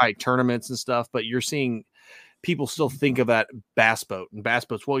or kayak tournaments and stuff. But you're seeing people still think of that bass boat, and bass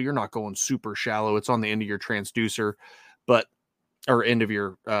boats, well, you're not going super shallow. It's on the end of your transducer, or end of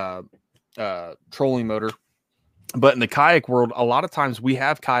your trolling motor. But in the kayak world, a lot of times we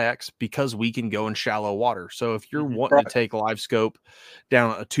have kayaks because we can go in shallow water. So if you're wanting to take live scope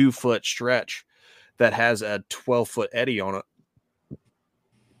down a 2-foot stretch that has a 12-foot eddy on it,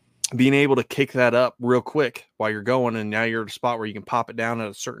 being able to kick that up real quick while you're going, and now you're at a spot where you can pop it down at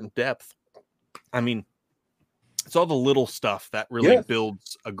a certain depth. I mean, it's all the little stuff that really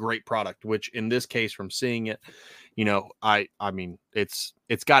builds a great product, which in this case, from seeing it, I mean, it's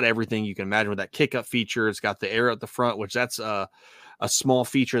got everything you can imagine with that kick up feature. It's got the air at the front, which that's a small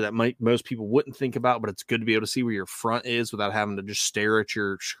feature that most people wouldn't think about, but it's good to be able to see where your front is without having to just stare at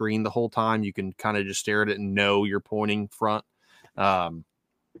your screen the whole time. You can kind of just stare at it and know you're pointing front.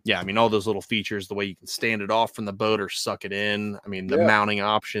 I mean, all those little features, the way you can stand it off from the boat or suck it in. I mean, the mounting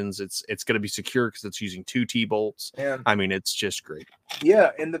options, it's going to be secure because it's using 2 T-bolts. And I mean, it's just great.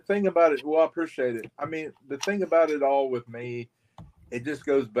 Yeah. And the thing about it, well, I appreciate it. I mean, the thing about it all with me, it just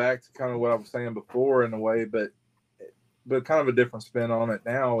goes back to kind of what I was saying before in a way, but kind of a different spin on it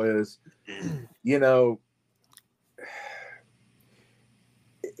now is, if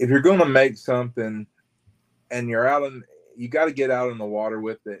you're going to make something and you're you got to get out in the water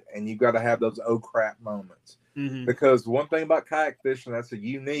with it, and you got to have those oh crap moments. Because one thing about kayak fishing that's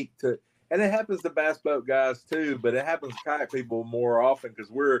unique to, and it happens to bass boat guys too, but it happens to kayak people more often because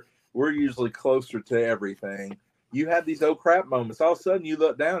we're usually closer to everything. You have these oh crap moments. All of a sudden you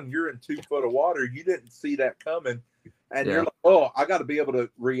look down, you're in 2 foot of water. You didn't see that coming. And you're like, oh, I got to be able to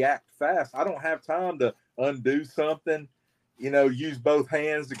react fast. I don't have time to undo something, use both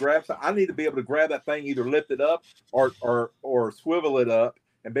hands to grab something. I need to be able to grab that thing, either lift it up or swivel it up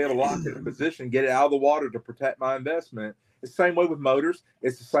and be able to lock it in position, get it out of the water to protect my investment. It's the same way with motors.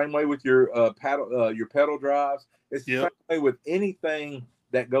 It's the same way with your pedal drives. It's the same way with anything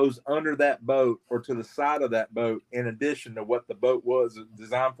that goes under that boat or to the side of that boat, in addition to what the boat was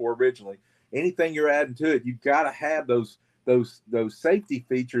designed for originally. Anything you're adding to it, you've got to have those safety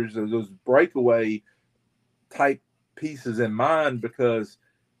features, or those breakaway type pieces in mind, because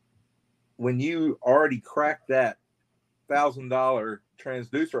when you already cracked that $1,000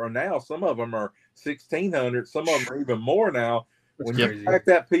 transducer, or now some of them are $1,600, some of them are even more now. When you crack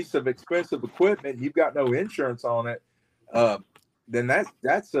that piece of expensive equipment, you've got no insurance on it. then that's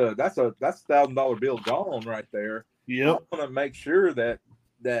 $1,000 bill gone right there. Yep. I want to make sure that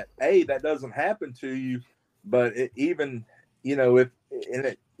that doesn't happen to you, but even if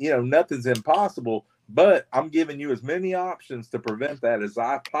nothing's impossible, but I'm giving you as many options to prevent that as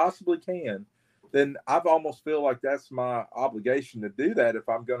I possibly can. Then I've almost feel like that's my obligation to do that if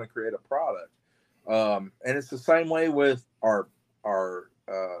I'm going to create a product. And it's the same way with our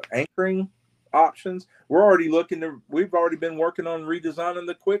anchoring options. We've already been working on redesigning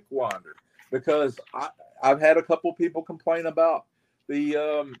the quick winder, because I've had a couple people complain about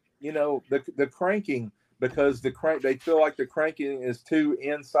the cranking, because they feel like the cranking is too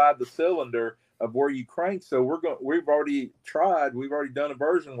inside the cylinder of where you crank. So we've already done a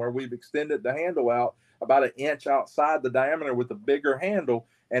version where we've extended the handle out about an inch outside the diameter with a bigger handle,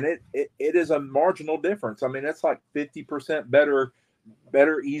 and it is a marginal difference. I mean, it's like 50%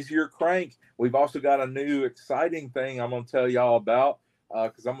 better, easier crank. We've also got a new exciting thing I'm going to tell y'all about,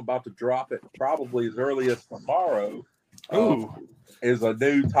 because I'm about to drop it probably as early as tomorrow. Is a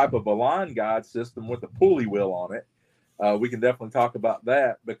new type of a line guide system with a pulley wheel on it. We can definitely talk about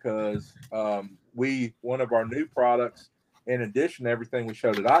that, because one of our new products, in addition to everything we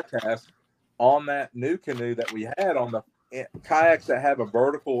showed at ICAST, on that new canoe that we had, on the kayaks that have a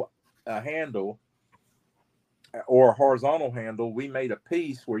vertical handle or a horizontal handle, we made a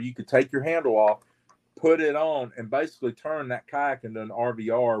piece where you could take your handle off, put it on, and basically turn that kayak into an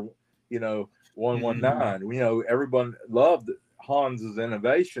RVR, 119. Everyone loved Hans's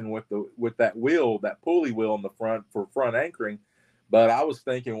innovation with that wheel, that pulley wheel in the front for front anchoring. But I was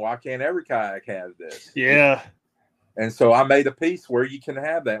thinking, why can't every kayak have this? Yeah. And so I made a piece where you can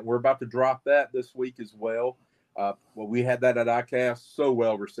have that. We're about to drop that this week as well. We had that at ICAST, so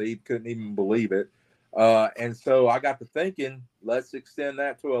well received, couldn't even believe it. And so I got to thinking, let's extend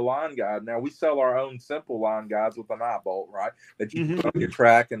that to a line guide. Now, we sell our own simple line guides with an eye bolt, right, that you can put on your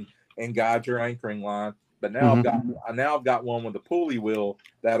track and guide your anchoring line. But now I've got one with a pulley wheel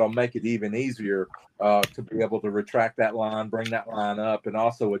that'll make it even easier to be able to retract that line, bring that line up, and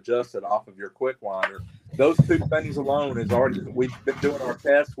also adjust it off of your quick winder. Those two things alone we've been doing our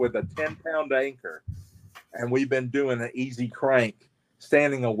tests with a 10-pound anchor, and we've been doing an easy crank,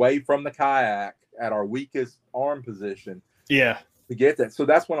 standing away from the kayak at our weakest arm position. Yeah. To get that. So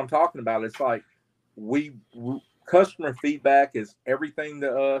that's what I'm talking about. It's like customer feedback is everything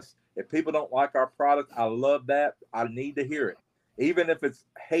to us. If people don't like our product, I love that. I need to hear it. Even if it's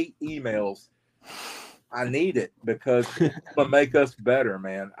hate emails, I need it, because it's going to make us better,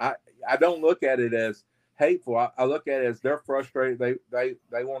 man. I don't look at it as hateful. I look at it as they're frustrated. They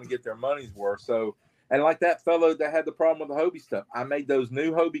want to get their money's worth. So, and like that fellow that had the problem with the Hobie stuff, I made those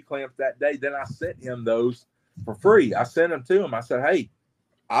new Hobie clamps that day. Then I sent him those for free. I sent them to him. I said, hey,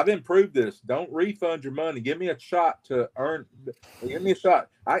 I've improved this. Don't refund your money. Give me a shot to earn. Give me a shot.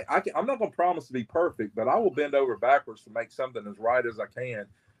 I'm not going to promise to be perfect, but I will bend over backwards to make something as right as I can.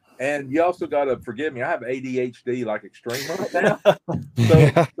 And you also got to forgive me. I have ADHD like extreme right now.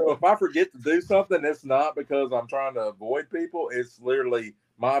 So if I forget to do something, it's not because I'm trying to avoid people. It's literally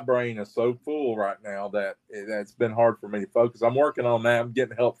my brain is so full right now that it's been hard for me to focus. I'm working on that. I'm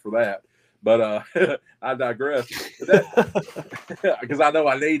getting help for that. But I digress. Because I know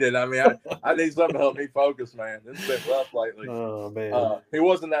I need it. I mean, I need something to help me focus, man. It's been rough lately. Oh, man. It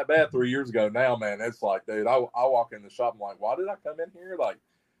wasn't that bad 3 years ago. Now, man, it's like, dude, I walk in the shop. I'm like, why did I come in here? Like,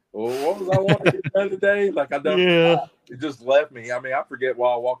 well, what was I wanting to get done today? Like, I don't. Yeah. It just left me. I mean, I forget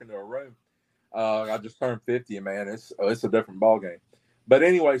while I walk into a room. I just turned 50, man. It's a different ballgame. But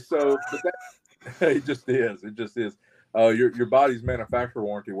anyway, it just is. It just is. Your body's manufacturer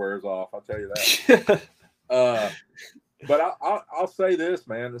warranty wears off. I'll tell you that. But I'll say this,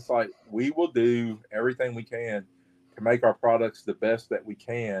 man. It's like we will do everything we can to make our products the best that we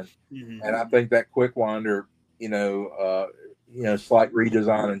can. Mm-hmm. And I think that quick winder, slight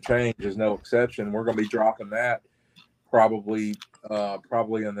redesign and change is no exception. We're going to be dropping that probably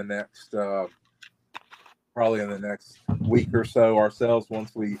in the next week or so ourselves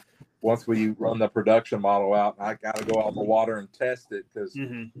once we run the production model out. I got to go out in the water and test it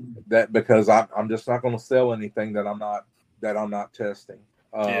because I'm just not going to sell anything that I'm not testing.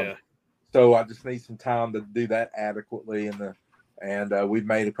 So I just need some time to do that adequately. And we've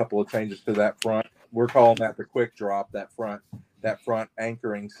made a couple of changes to that front. We're calling that the quick drop, that front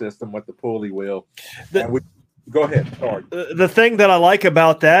anchoring system with the pulley wheel. Go ahead. Sorry. The thing that I like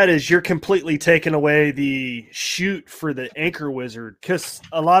about that is you're completely taking away the chute for the anchor wizard, because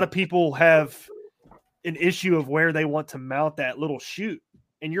a lot of people have an issue of where they want to mount that little chute,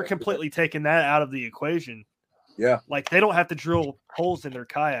 and you're completely taking that out of the equation. Yeah. Like they don't have to drill holes in their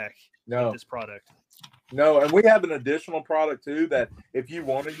kayak with this product. No, and we have an additional product too that if you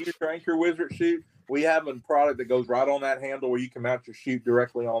want to use your anchor wizard chute, we have a product that goes right on that handle where you can mount your chute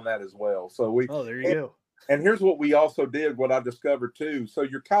directly on that as well. So there you go. And here's what we also did, what I discovered too. So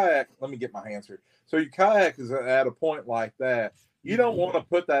your kayak, let me get my hands here. So your kayak is at a point like that. You don't want to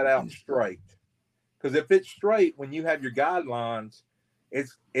put that out straight, because if it's straight, when you have your guidelines,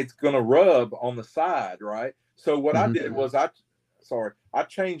 it's going to rub on the side, right? So what I did was I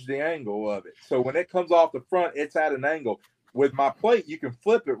changed the angle of it. So when it comes off the front, it's at an angle. With my plate, you can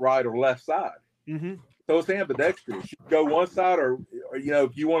flip it right or left side. So it's ambidextrous. You can go one side, or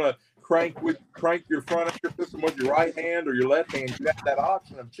if you want to crank your front anchor system with your right hand or your left hand, you have that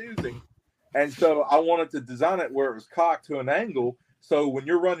option of choosing. And so I wanted to design it where it was cocked to an angle. So when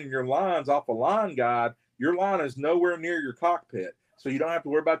you're running your lines off a line guide, your line is nowhere near your cockpit. So you don't have to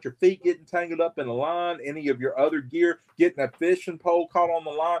worry about your feet getting tangled up in the line, any of your other gear, getting a fishing pole caught on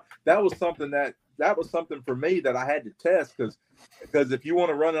the line. That was something for me that I had to test, because if you want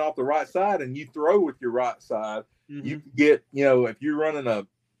to run it off the right side and you throw with your right side, you can get, if you're running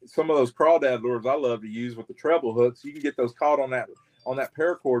some of those crawdad lures I love to use with the treble hooks, you can get those caught on that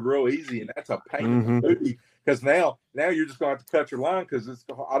paracord real easy, and that's a pain in the booty. Because now you're just going to have to cut your line, because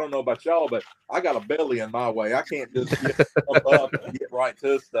I don't know about y'all, but I got a belly in my way. I can't just up and get right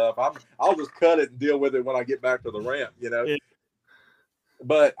to stuff. I'll just cut it and deal with it when I get back to the ramp, Yeah.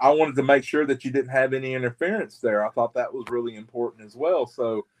 But I wanted to make sure that you didn't have any interference there. I thought that was really important as well.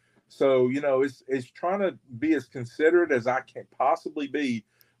 So it's trying to be as considerate as I can possibly be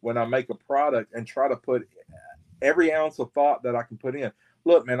when I make a product, and try to put every ounce of thought that I can put in.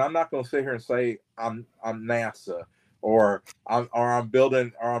 Look, man, I'm not going to sit here and say I'm NASA or I'm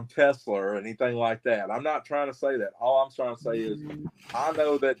building, or I'm Tesla or anything like that. I'm not trying to say that. All I'm trying to say is I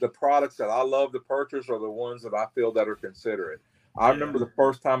know that the products that I love to purchase are the ones that I feel that are considerate. I remember the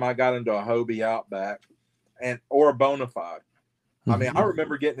first time I got into a Hobie Outback or a Bonafide. I mean, I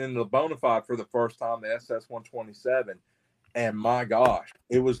remember getting into the Bonafide for the first time, the SS127, and my gosh,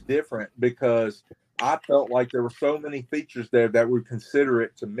 it was different, because I felt like there were so many features there that were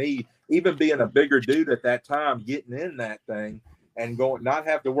considerate to me, even being a bigger dude at that time, getting in that thing and not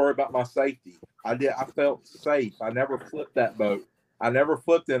have to worry about my safety. I felt safe. I never flipped that boat. I never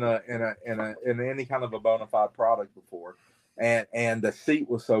flipped in any kind of a bona fide product before. And the seat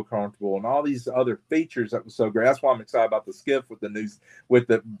was so comfortable, and all these other features that was so great. That's why I'm excited about the skiff with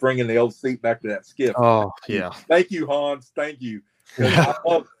the bringing the old seat back to that skiff. Oh yeah. Thank you, Hans. Thank you.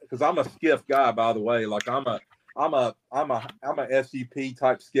 Because I'm a skiff guy, by the way. Like I'm a SUP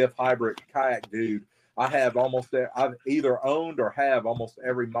type skiff hybrid kayak dude. I've either owned or have almost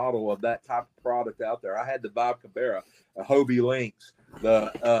every model of that type of product out there. I had the Vibe Cabera, a Hobie Lynx,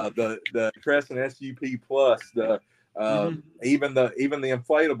 the Crescent SUP Plus, even the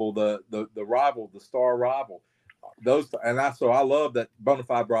inflatable, the Rival, the Star Rival. So I love that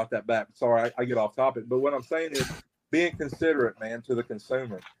Bonafide brought that back. Sorry, I get off topic, but what I'm saying is being considerate, man, to the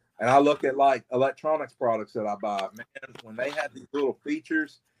consumer. And I look at like electronics products that I buy, man, when they have these little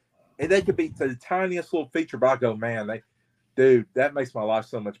features, and they could be the tiniest little feature, but I go, man, that makes my life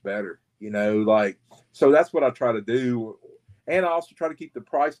so much better, so that's what I try to do. And I also try to keep the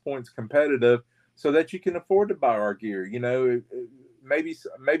price points competitive so that you can afford to buy our gear. Maybe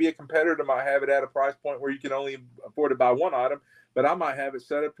a competitor might have it at a price point where you can only afford to buy one item, but I might have it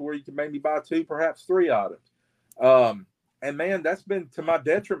set up to where you can maybe buy two, perhaps three items. And man, that's been to my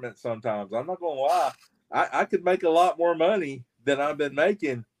detriment sometimes. I'm not going to lie. I could make a lot more money than I've been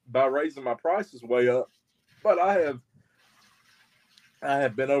making by raising my prices way up, but I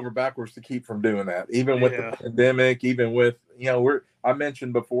have been over backwards to keep from doing that. Even with the pandemic, even with, I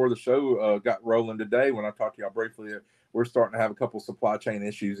mentioned before the show got rolling today, when I talked to y'all briefly, we're starting to have a couple supply chain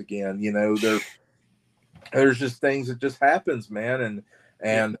issues again. There's just things that just happens, man.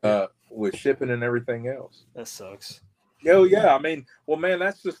 And with shipping and everything else. That sucks. Oh yeah. I mean, well, man,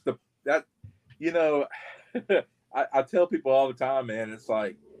 that's just I tell people all the time, man, it's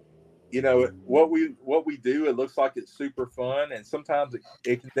like, what we do, it looks like it's super fun, and sometimes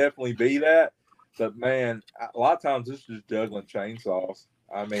it can definitely be that, but man, a lot of times it's just juggling chainsaws.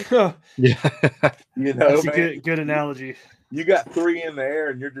 I mean, that's a good analogy. You got three in the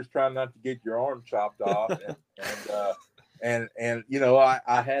air and you're just trying not to get your arm chopped off. And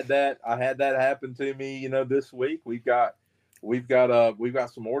I had that happen to me, this week. We've got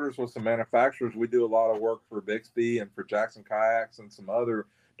some orders with some manufacturers. We do a lot of work for Bixby and for Jackson Kayaks and some other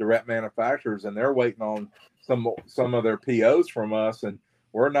direct manufacturers, and they're waiting on some of their POs from us, and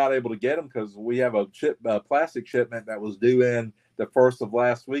we're not able to get them because we have a plastic shipment that was due in the first of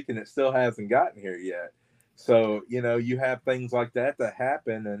last week, and it still hasn't gotten here yet. So you have things like that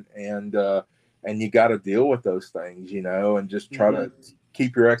happen, and and you got to deal with those things, and just try to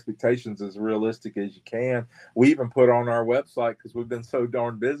keep your expectations as realistic as you can. We even put on our website, because we've been so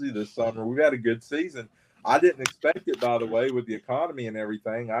darn busy this summer. We've had a good season. I didn't expect it, by the way, with the economy and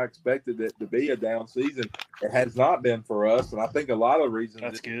everything. I expected it to be a down season. It has not been for us, and I think a lot of reasons.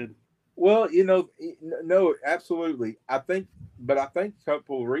 That's good. Well, no, absolutely. I think a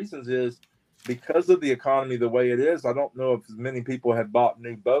couple of reasons is because of the economy the way it is. I don't know if as many people have bought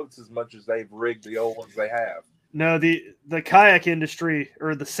new boats as much as they've rigged the old ones they have. No, the kayak industry,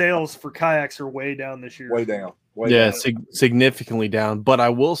 or the sales for kayaks, are way down this year. Way down. Significantly down. But I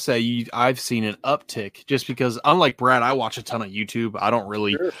will say I've seen an uptick, just because, unlike Brad, I watch a ton of YouTube. I don't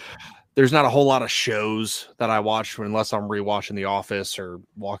really. Sure. There's not a whole lot of shows that I watch unless I'm rewatching The Office or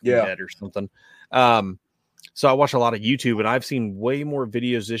Walking Dead or something. So I watch a lot of YouTube, and I've seen way more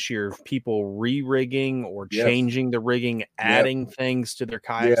videos this year of people re-rigging or changing the rigging, adding things to their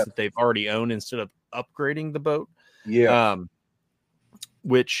kayaks that they've already owned instead of upgrading the boat.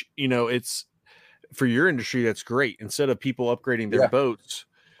 Which, it's for your industry, that's great. Instead of people upgrading their boats,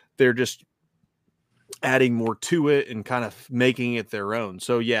 they're just adding more to it and kind of making it their own.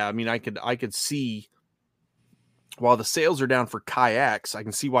 So I could see, while the sales are down for kayaks, I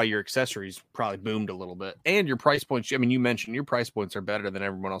can see why your accessories probably boomed a little bit, and your price points. I mean, you mentioned your price points are better than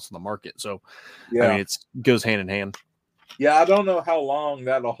everyone else in the market. So it goes hand in hand. Yeah. I don't know how long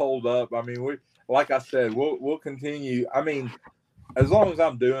that'll hold up. I mean, like I said, we'll continue. I mean, as long as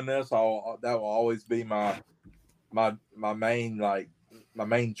I'm doing this, that will always be my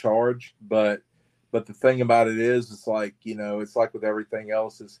main charge. But the thing about it is, it's like, it's like with everything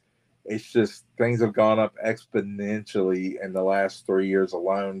else, it's just things have gone up exponentially in the last 3 years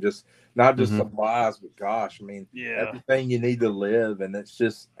alone. Just not just supplies, but gosh, I mean, everything you need to live, and it's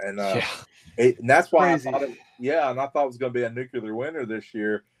just and that's why crazy. I thought I thought it was going to be a nuclear winter this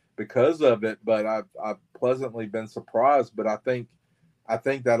year because of it. But I've pleasantly been surprised. But I think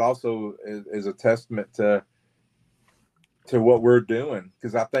that also is a testament to what we're doing,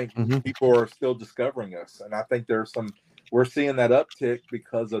 because I think people are still discovering us, and I think we're seeing that uptick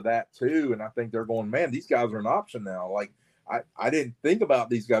because of that too. And I think they're going, man, these guys are an option now. Like I didn't think about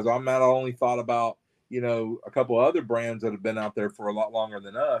these guys. I'm not only thought about, a couple other brands that have been out there for a lot longer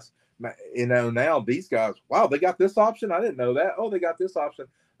than us. Now these guys, wow, they got this option. I didn't know that. Oh, they got this option.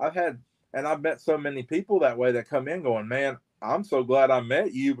 I've met so many people that way that come in going, man, I'm so glad I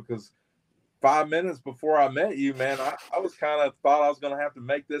met you, because 5 minutes before I met you, man, I was kind of thought I was going to have to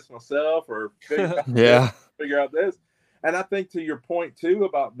make this myself or figure out this. And I think, to your point too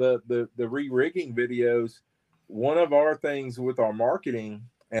about the re-rigging videos, one of our things with our marketing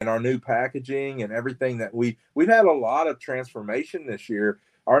and our new packaging and everything that we've had a lot of transformation this year.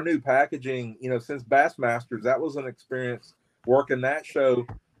 Our new packaging, since Bassmasters, that was an experience working that show.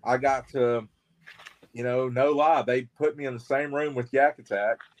 I got to, no lie, they put me in the same room with Yak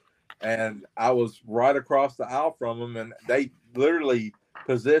Attack, and I was right across the aisle from them, and they literally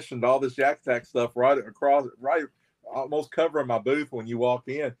positioned all this Yak Attack stuff right almost covering my booth when you walked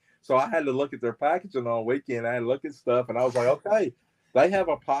in. So I had to look at their packaging on weekend. I had to look at stuff, and I was like, okay, they have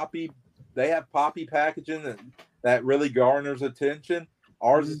poppy packaging that really garners attention.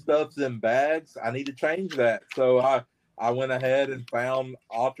 Ours stuff's in bags. I need to change that. So I went ahead and found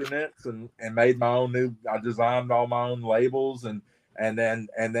alternates and made my own I designed all my own labels and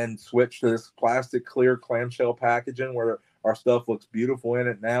then switched to this plastic clear clamshell packaging where our stuff looks beautiful in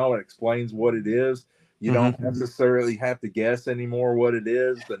it now. It explains what it is. You don't necessarily have to guess anymore what it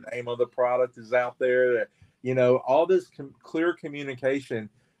is. The name of the product is out there. All this clear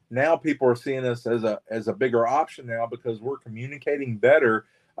communication. Now people are seeing us as a bigger option now, because we're communicating better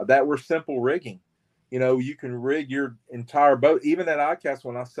that we're simple rigging. You can rig your entire boat. Even at ICAST,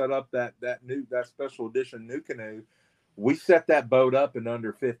 when I set up that special edition new canoe, we set that boat up in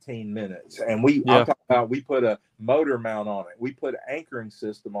under 15 minutes. And I'm talking about, we put a motor mount on it. We put an anchoring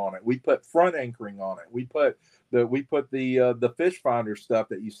system on it. We put front anchoring on it. We put the fish finder stuff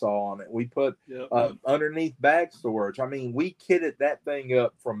that you saw on it. We put underneath bag storage. I mean, we kitted that thing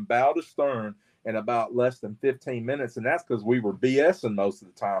up from bow to stern in about less than 15 minutes. And that's because we were BSing most of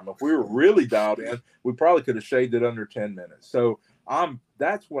the time. If we were really dialed in, we probably could have shaved it under 10 minutes. So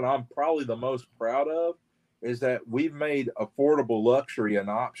that's what I'm probably the most proud of, is that we've made affordable luxury an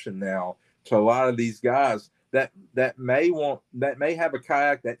option now to a lot of these guys that may have a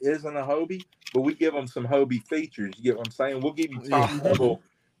kayak that isn't a Hobie, but we give them some Hobie features. You get what I'm saying? We'll give you top level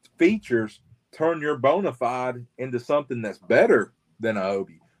features, turn your Bonafide into something that's better than a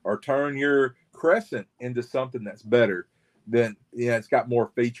Hobie, or turn your Crescent into something that's better than, it's got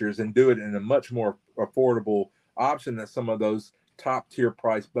more features, and do it in a much more affordable option than some of those top tier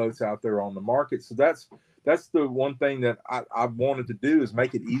price boats out there on the market. So that's the one thing that I wanted to do, is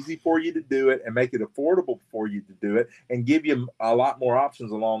make it easy for you to do it and make it affordable for you to do it and give you a lot more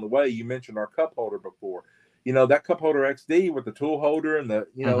options along the way. You mentioned our cup holder before. That cup holder XD with the tool holder and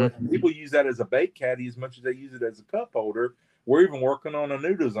the, people use that as a bait caddy as much as they use it as a cup holder. We're even working on a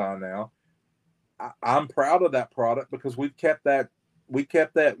new design now. I'm proud of that product because we kept that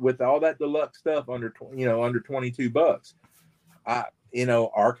with all that deluxe stuff under $22.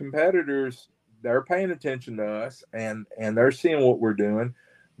 Our competitors, they're paying attention to us and they're seeing what we're doing.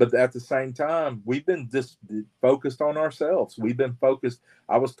 But at the same time, we've been just focused on ourselves. We've been focused.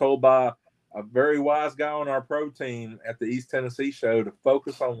 I was told by a very wise guy on our pro team at the East Tennessee show to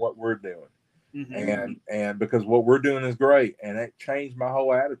focus on what we're doing. Mm-hmm. And because what we're doing is great. And it changed my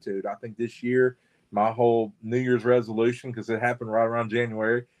whole attitude. I think this year, my whole New Year's resolution, because it happened right around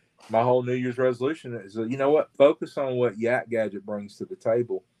January, my whole New Year's resolution is, focus on what Yak Gadget brings to the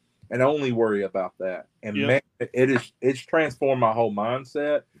table and only worry about that. And man, it's transformed my whole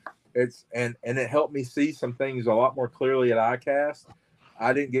mindset. And it helped me see some things a lot more clearly at ICAST.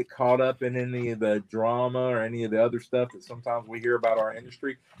 I didn't get caught up in any of the drama or any of the other stuff that sometimes we hear about our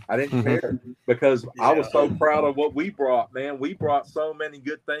industry. I didn't care because I was so proud of what we brought, man. We brought so many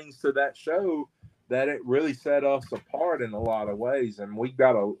good things to that show that it really set us apart in a lot of ways. And we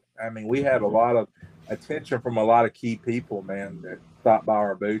had a lot of attention from a lot of key people, man, that stopped by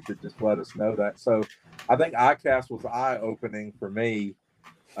our booth to just let us know that. So I think ICAST was eye-opening for me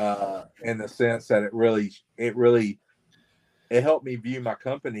in the sense that it helped me view my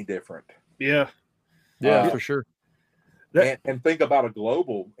company different. Yeah, for sure. And think about a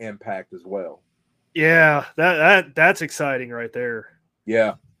global impact as well. Yeah, that's exciting right there.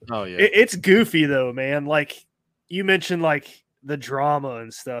 Yeah. Oh yeah. It's goofy though, man. Like you mentioned, like the drama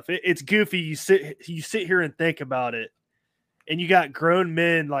and stuff. It's goofy. You sit here and think about it, and you got grown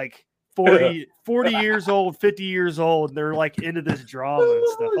men like 40 years old, 50 years old, and they're like into this drama and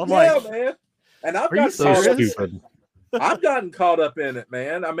stuff. I'm man. And I've got so stupid. I've gotten caught up in it,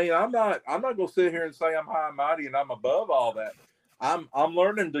 man. I mean, I'm not gonna sit here and say I'm high and mighty and I'm above all that. I'm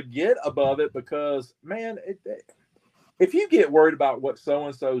learning to get above it because, man, if you get worried about what so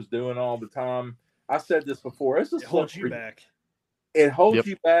and so's doing all the time, I said this before, it holds you back. It holds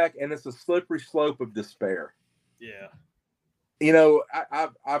you back, and it's a slippery slope of despair. Yeah.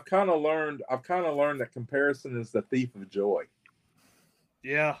 I've kind of learned that comparison is the thief of joy.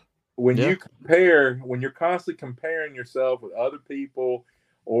 Yeah. When you're constantly comparing yourself with other people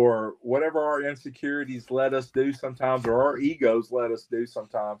or whatever our insecurities let us do sometimes, or our egos let us do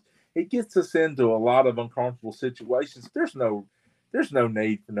sometimes, it gets us into a lot of uncomfortable situations. There's no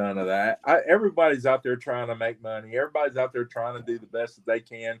need for none of that. Everybody's out there trying to make money. Everybody's out there trying to do the best that they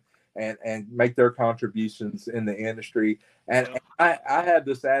can and make their contributions in the industry. And I have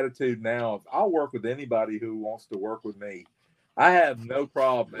this attitude now of I'll work with anybody who wants to work with me. I have no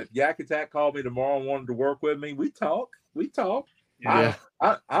problem. If Yak Attack called me tomorrow and wanted to work with me, we talk. Yeah.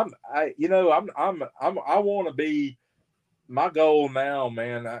 I want to be, my goal now,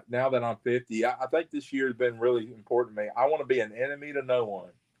 man, now that I'm 50, I think this year has been really important to me. I want to be an enemy to no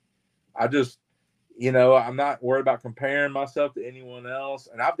one. I just, I'm not worried about comparing myself to anyone else.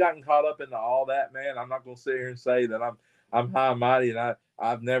 And I've gotten caught up into all that, man. I'm not going to sit here and say that I'm high and mighty and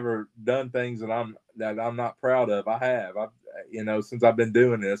I've never done things that I'm not proud of. I have. Since I've been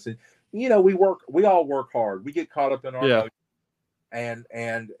doing this, and we all work hard. We get caught up in our emotions.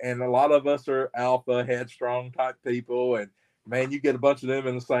 And a lot of us are alpha, headstrong type people, and man, you get a bunch of them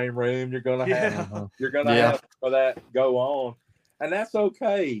in the same room, you're gonna have for that go on, and that's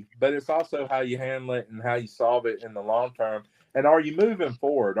okay. But it's also how you handle it and how you solve it in the long term. And are you moving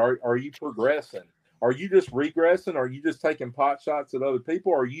forward? Are you progressing? Are you just regressing? Are you just taking pot shots at other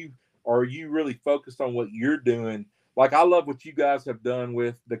people? Are you really focused on what you're doing? Like, I love what you guys have done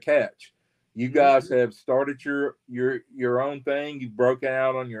with the catch. You guys have started your own thing. You've broken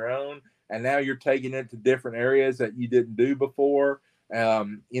out on your own, and now you're taking it to different areas that you didn't do before.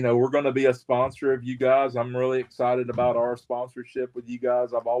 We're going to be a sponsor of you guys. I'm really excited about our sponsorship with you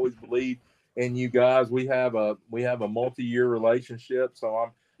guys. I've always believed in you guys. We have a multi-year relationship, so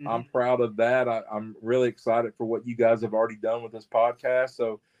I'm proud of that. I'm really excited for what you guys have already done with this podcast.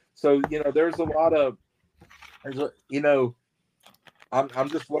 So there's a lot of I'm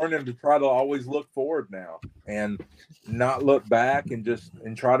just learning to try to always look forward now and not look back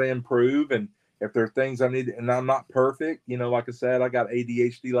and try to improve. And if there are things I need, and I'm not perfect, like I said, I got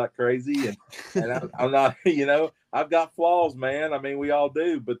ADHD like crazy, and I'm not, I've got flaws, man. I mean, we all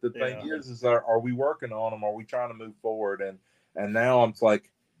do. But the thing is are we working on them? Are we trying to move forward? And now I'm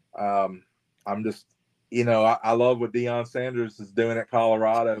like, I'm just I love what Deion Sanders is doing at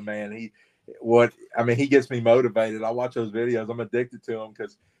Colorado, man. He gets me motivated. I watch those videos. I'm addicted to him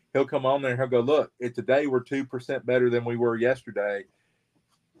because he'll come on there and he'll go, look, today we're 2% better than we were yesterday.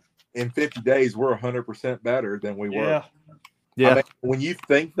 In 50 days, we're 100% better than we were. Yeah. When you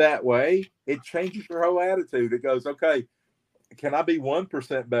think that way, it changes your whole attitude. It goes, okay, can I be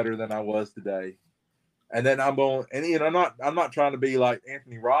 1% better than I was today? And then I'm not trying to be like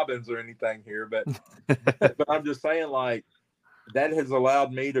Anthony Robbins or anything here, but I'm just saying, like, that has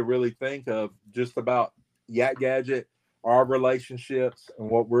allowed me to really think of just about Yak Gadget, our relationships, and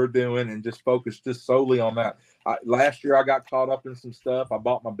what we're doing, and just focus just solely on that. Last year, I got caught up in some stuff. I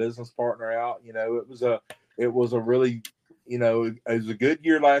bought my business partner out. It was a really, it was a good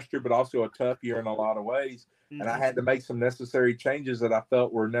year last year, but also a tough year in a lot of ways. And I had to make some necessary changes that I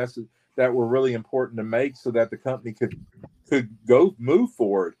felt were that were really important to make so that the company could move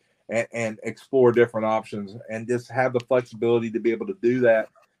forward and explore different options and just have the flexibility to be able to do that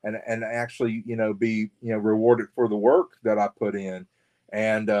and actually, be, rewarded for the work that I put in.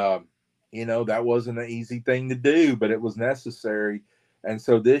 And, that wasn't an easy thing to do, but it was necessary. And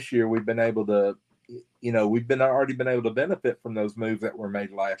so this year we've been able to, already been able to benefit from those moves that were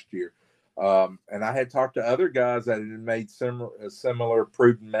made last year. And I had talked to other guys that had made similar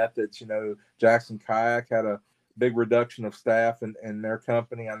prudent methods. Jackson Kayak had a big reduction of staff in their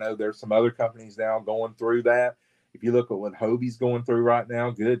company. I know there's some other companies now going through that. If you look at what Hobie's going through right now,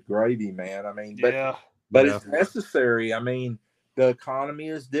 good gravy, man. But it's necessary. The economy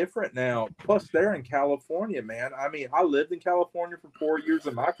is different now. Plus, they're in California, man. I lived in California for 4 years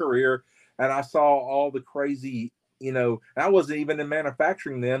of my career, and I saw all the crazy, I wasn't even in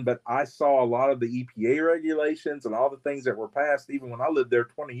manufacturing then, but I saw a lot of the EPA regulations and all the things that were passed even when I lived there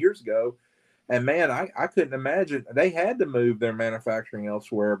 20 years ago. And, man, I couldn't imagine. They had to move their manufacturing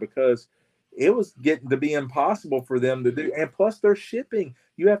elsewhere because it was getting to be impossible for them to do. And plus, their shipping.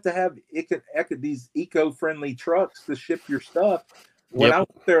 You have to have these eco-friendly trucks to ship your stuff. When I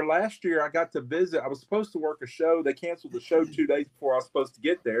went there last year, I got to visit. I was supposed to work a show. They canceled the show 2 days before I was supposed to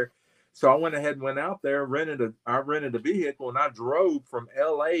get there. So I went ahead and went out there, I rented a vehicle, and I drove from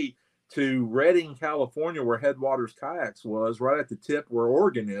LA to Redding, California, where Headwaters Kayaks was, right at the tip where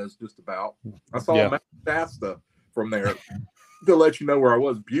Oregon is, just about. I saw Mount Shasta from there to let you know where I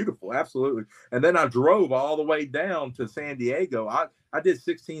was. Beautiful, absolutely. And then I drove all the way down to San Diego. I did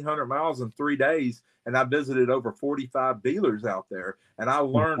 1,600 miles in 3 days, and I visited over 45 dealers out there. And I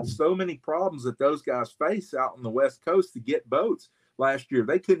learned so many problems that those guys face out on the West Coast to get boats. Last year,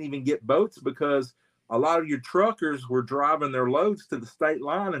 they couldn't even get boats because a lot of your truckers were driving their loads to the state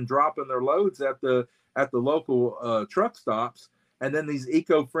line and dropping their loads at the local truck stops. And then these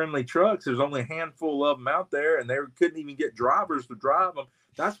eco-friendly trucks, there's only a handful of them out there, and they couldn't even get drivers to drive them.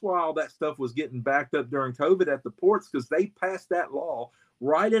 That's why all that stuff was getting backed up during COVID at the ports, because they passed that law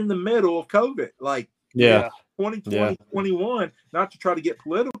right in the middle of COVID, 2020, 21. Not to try to get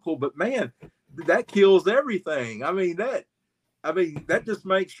political, but man, that kills everything. That just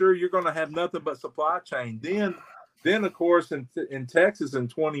makes sure you're going to have nothing but supply chain. Then of course, in Texas in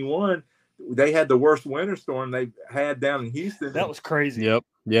 21, they had the worst winter storm they've had down in Houston. That was crazy. Yep.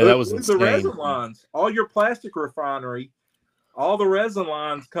 Yeah, that was insane. The resin lines, all your plastic refinery, all the resin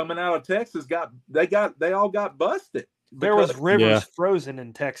lines coming out of Texas they all got busted. There was rivers frozen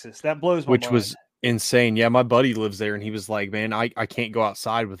in Texas. That blows my mind. Which was insane. Yeah, my buddy lives there, and he was like, man, I can't go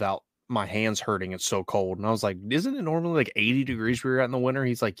outside without my hands hurting. It's so cold. And I was like, isn't it normally like 80 degrees where you're at in the winter?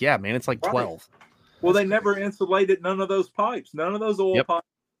 He's like, yeah, man, it's like 12. Well, they never insulated none of those pipes, none of those oil pipes,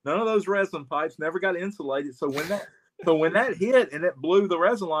 none of those resin pipes never got insulated. So when that hit and it blew the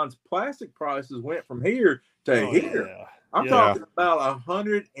resin lines, plastic prices went from here to here. Yeah. I'm talking about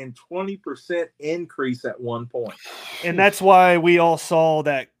 120% increase at one point. And that's why we all saw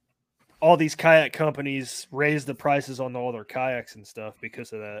that all these kayak companies raised the prices on all their kayaks and stuff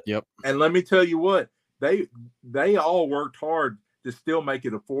because of that. Yep. And let me tell you what, they all worked hard to still make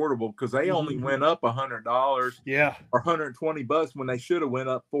it affordable, because they only went up $100 or $120 when they should have went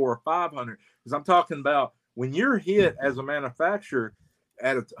up $400 or $500. Because I'm talking about when you're hit as a manufacturer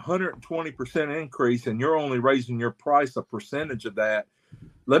at a 120% increase and you're only raising your price a percentage of that,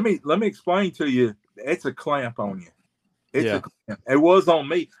 let me explain to you, it's a clamp on you. It was on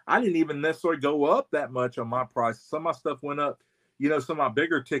me. I didn't even necessarily go up that much on my price. Some of my stuff went up. Some of my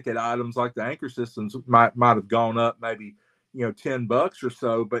bigger ticket items like the anchor systems might have gone up maybe $10 or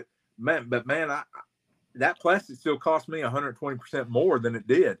so. But man, that plastic still cost me 120% more than it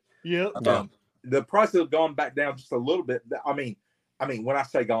did. Yep. The price has gone back down just a little bit. I mean, when I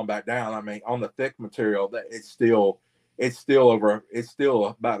say gone back down, I mean on the thick material, that it's still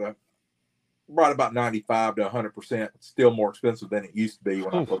about right about 95 to 100%, still more expensive than it used to be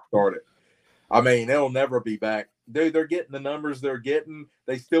when I first started. I mean, it'll never be back. They're getting the numbers they're getting.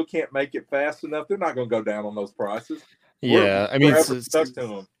 They still can't make it fast enough. They're not going to go down on those prices. Yeah, I mean, it's stuck to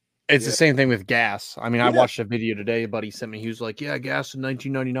them. It's the same thing with gas. I mean, I Yeah. watched a video today. A buddy sent me. He was like, "Yeah, gas in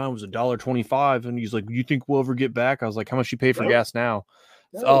 1999 was $1.25," and he's like, "You think we'll ever get back?" I was like, "How much you pay for gas now?"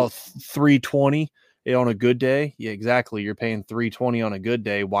 No. Oh, $3.20 on a good day. Yeah, exactly. You're paying $3.20 on a good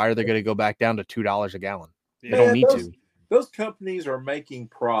day. Why are they going to go back down to $2 a gallon? They don't need to. Those companies are making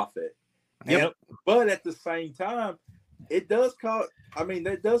profit. Yep. But at the same time, it does cost. I mean,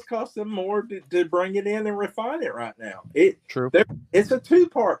 it does cost them more to bring it in and refine it right now. True. It's a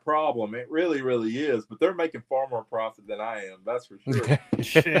two-part problem. It really, really is. But they're making far more profit than I am. That's for sure.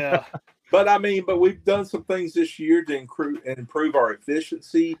 Yeah. But I mean, we've done some things this year to improve our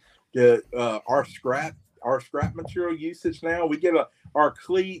efficiency, to our scrap material usage. Now we get our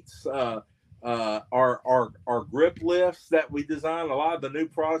cleats, our grip lifts that we designed. A lot of the new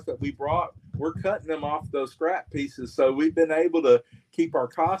products that we brought, we're cutting them off those scrap pieces. So we've been able to keep our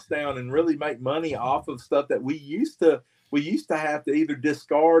costs down and really make money off of stuff that we used to have to either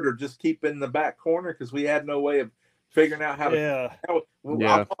discard or just keep in the back corner because we had no way of figuring out how to.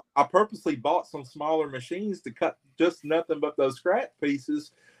 Yeah. I purposely bought some smaller machines to cut just nothing but those scrap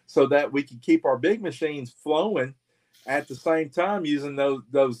pieces so that we could keep our big machines flowing at the same time using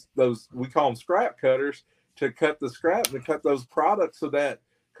those we call them scrap cutters to cut the scrap and to cut those products so that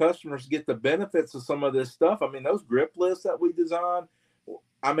customers get the benefits of some of this stuff. I mean, those grip lifts that we designed,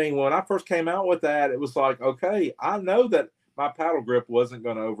 I mean, when I first came out with that, it was like, okay, I know that my paddle grip wasn't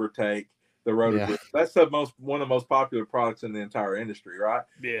going to overtake the rotor grip. That's one of the most popular products in the entire industry, right?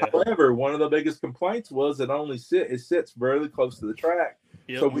 Yeah. However, one of the biggest complaints was it sits very close to the track.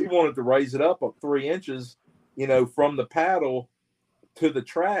 Yep. So we wanted to raise it up 3 inches, from the paddle to the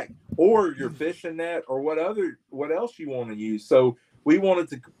track or your fishing net or what else you want to use. So we wanted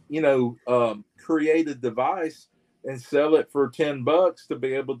to, create a device and sell it for $10 to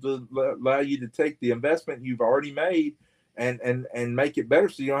be able to allow you to take the investment you've already made and make it better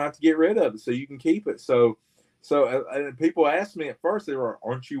so you don't have to get rid of it, so you can keep it. So and people asked me at first, they were,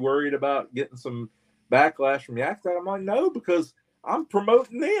 aren't you worried about getting some backlash from Yak? I'm like, no, because I'm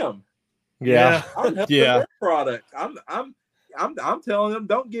promoting them. Yeah. I'm helping their product. I'm telling them,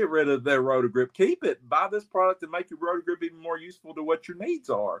 don't get rid of their rotor grip. Keep it. Buy this product to make your rotor grip even more useful to what your needs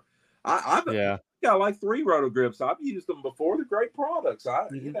are. I've got like 3 rotor grips. I've used them before. They're great products.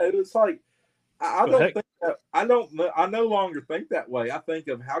 It's like I no longer think that way. I think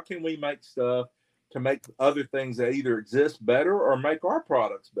of how can we make stuff to make other things that either exist better or make our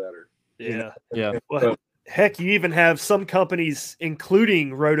products better. Yeah. Yeah. Well, heck, you even have some companies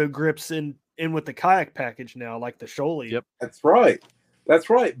including roto grips in with the kayak package now, like the Shoaly. Yep. That's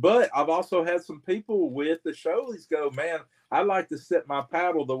right. But I've also had some people with the Shoalys go, man, I like to set my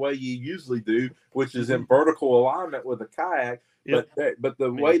paddle the way you usually do, which is in vertical alignment with a kayak. Yep. But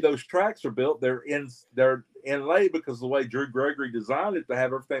the way those tracks are built, they're inlaid because the way Drew Gregory designed it to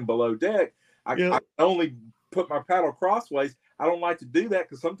have everything below deck. I only put my paddle crossways. I don't like to do that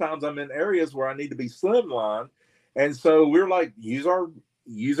because sometimes I'm in areas where I need to be slimline. And so we're like, use our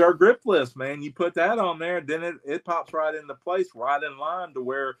grip list, man. You put that on there, then it pops right into place, right in line to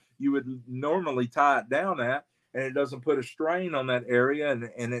where you would normally tie it down at, and it doesn't put a strain on that area,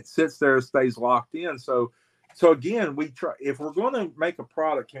 and it sits there and stays locked in. So again, we try, if we're going to make a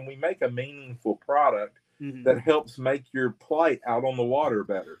product, can we make a meaningful product that helps make your plight out on the water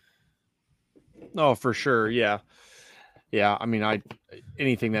better? Oh, for sure. Yeah. Yeah. I mean,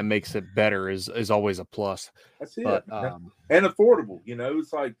 anything that makes it better is always a plus. That's it. But, and affordable,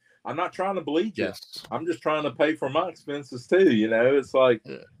 it's like, I'm not trying to bleed you. Yes. I'm just trying to pay for my expenses too. It's like,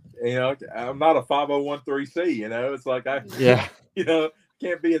 I'm not a 501(c). It's like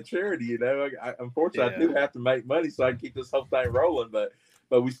can't be a charity. Unfortunately, I do have to make money so I can keep this whole thing rolling. But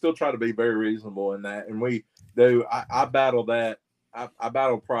we still try to be very reasonable in that. And we do. I battle that. I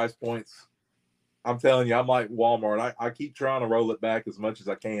battle price points. I'm telling you, I'm like Walmart. I keep trying to roll it back as much as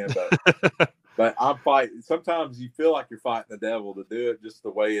I can, but I'm fighting. Sometimes you feel like you're fighting the devil to do it just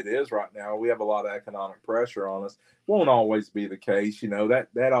the way it is right now. We have a lot of economic pressure on us. Won't always be the case,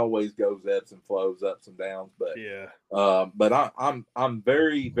 that always goes ebbs and flows, ups and downs. But but I'm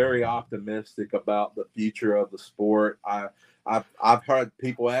very, very optimistic about the future of the sport. I've heard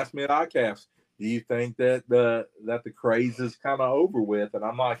people ask me at ICAST, do you think that the craze is kind of over with? And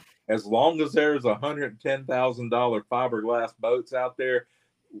I'm like, as long as there's $110,000 fiberglass boats out there,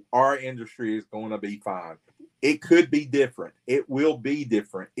 our industry is going to be fine. It could be different. It will be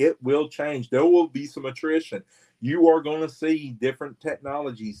different. It will change. There will be some attrition. you are going to see different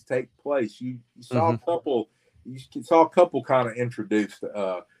technologies take place. You saw a couple. You saw a couple kind of introduced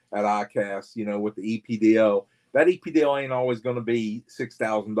at ICAST, you know, with the EPDL. That EPDL ain't always going to be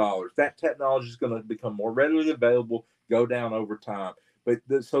 $6,000. That technology is going to become more readily available, go down over time. But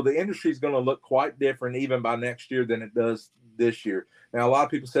so the industry is going to look quite different even by next year than it does this year. Now, a lot of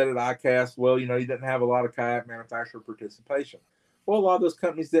people said at ICAST, well, you know, you didn't have a lot of kayak manufacturer participation. Well, a lot of those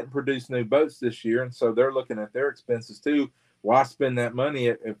companies didn't produce new boats this year, and so they're looking at their expenses too. Why spend that money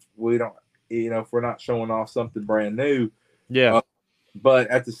if we don't, you know, if we're not showing off something brand new? Yeah. But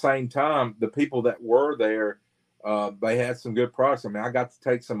at the same time, the people that were there, they had some good products. I mean, I got to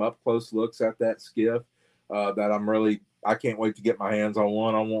take some up close looks at that skiff that I can't wait to get my hands on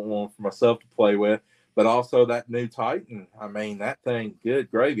one. I want one for myself to play with, but also that new Titan. I mean, that thing, good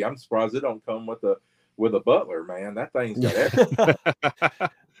gravy. I'm surprised it don't come with a butler, man. That thing's got everything.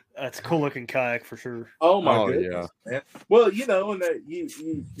 That's a cool looking kayak for sure. Oh my goodness, man. Well, you know,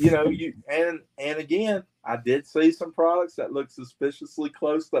 and and again, I did see some products that look suspiciously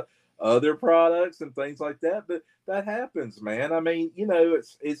close to other products and things like that, but that happens, man. I mean, you know,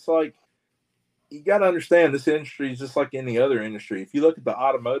 it's like, you got to understand, this industry is just like any other industry. If you look at the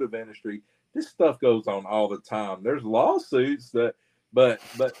automotive industry, this stuff goes on all the time. There's lawsuits but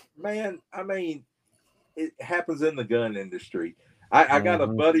man, I mean, it happens in the gun industry. I got a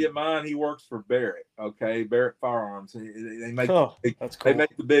buddy of mine. He works for Barrett. Okay, Barrett Firearms. They make that's cool. They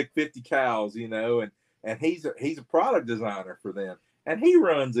make the big 50 cals, you know, and he's a product designer for them. And he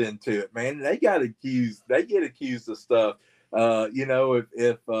runs into it, man. They get accused of stuff. You know,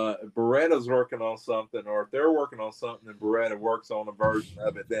 if Beretta's working on something, or if they're working on something and Beretta works on a version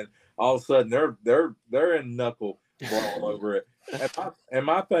of it, then all of a sudden they're in knuckle brawl over it. And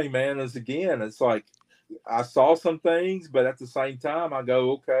my thing, man, is, again, it's like, I saw some things, but at the same time, I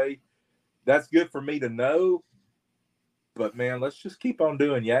go, okay, that's good for me to know. But man, let's just keep on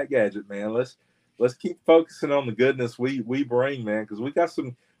doing Yak Gadget, man. Let's keep focusing on the goodness we bring, man, because we got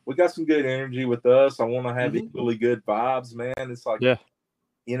some good energy with us. I want to have equally good vibes, man. It's like,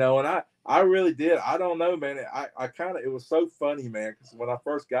 you know, and I really did. I don't know, man. I kind of, it was so funny, man, because when I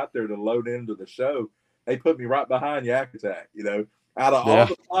first got there to load into the show, they put me right behind Yak Attack, you know. Out of all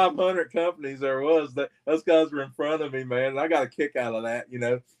the 500 companies there was, those guys were in front of me, man. And I got a kick out of that, you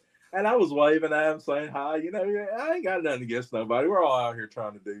know. And I was waving at them, saying hi. You know, I ain't got nothing against nobody. We're all out here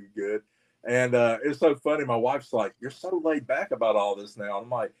trying to do good. And it's so funny. My wife's like, "You're so laid back about all this now." I'm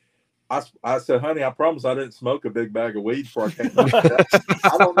like, I said, "Honey, I promise I didn't smoke a big bag of weed before I came."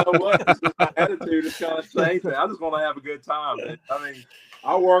 I don't know what. It's just my attitude is kind of changing. I just want to have a good time. I mean,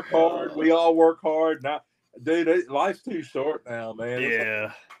 I work hard. We all work hard. Now, dude, life's too short now, man. Yeah.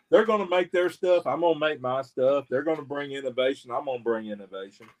 Like, they're going to make their stuff. I'm going to make my stuff. They're going to bring innovation. I'm going to bring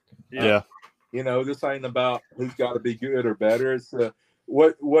innovation. Yeah. You know, this ain't about who's got to be good or better. It's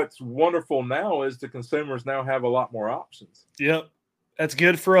what's wonderful now is the consumers now have a lot more options. Yep. That's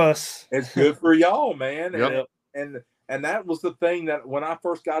good for us. It's good for y'all, man. Yep. And that was the thing, that when I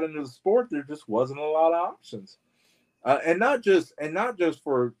first got into the sport, there just wasn't a lot of options. And not just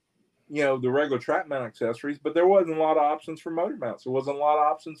for, you know, the regular track mount accessories, but there wasn't a lot of options for motor mounts. There wasn't a lot of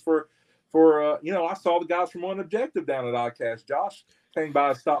options for you know, I saw the guys from One Objective down at ICAST. Josh came by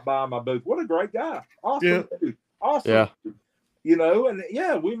and stopped by my booth. What a great guy. Awesome dude. Awesome. Yeah. You know, and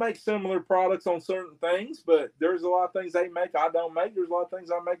we make similar products on certain things, but there's a lot of things they make I don't make. There's a lot of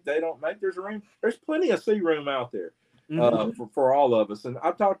things I make they don't make. There's plenty of sea room out there for all of us. And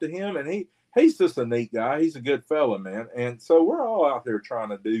I talked to him, and he's just a neat guy. He's a good fella, man. And so we're all out there trying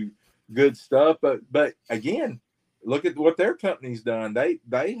to do good stuff. But again, look at what their company's done.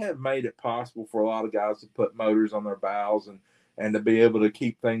 They have made it possible for a lot of guys to put motors on their bows and to be able to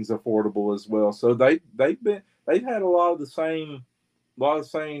keep things affordable as well. So they've had a lot of the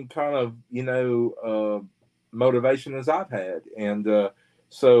same kind of, you know, motivation as I've had. And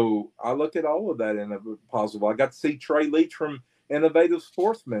so I look at all of that in a positive. I got to see Trey Leach from Innovative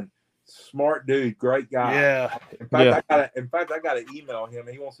Sportsman. Smart dude, great guy. Yeah. In fact, I got to email him.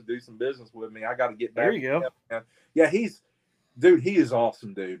 He wants to do some business with me. I got to get back. There you go. Him. Yeah, he is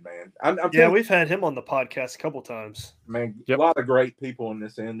awesome, dude, man. We've had him on the podcast a couple times. Man, a lot of great people in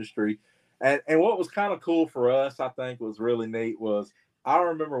this industry. And what was kind of cool for us, I think, was really neat was, I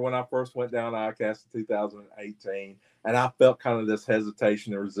remember when I first went down to ICAST in 2018, and I felt kind of this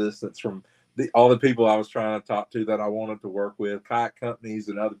hesitation and resistance from all the people I was trying to talk to that I wanted to work with, kayak companies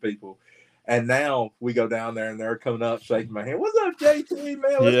and other people. And now we go down there and they're coming up, shaking my hand. "What's up, JT,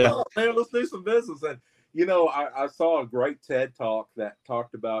 man? Let's go, man. Let's do some business." And, you know, I saw a great TED talk that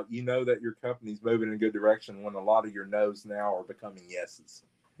talked about, you know, that your company's moving in a good direction when a lot of your no's now are becoming yeses.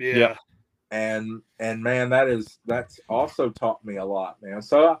 Yeah. and man, that's also taught me a lot, man.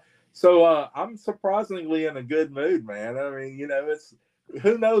 So I'm surprisingly in a good mood, man. I mean, it's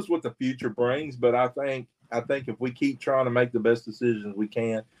who knows what the future brings, but I think if we keep trying to make the best decisions we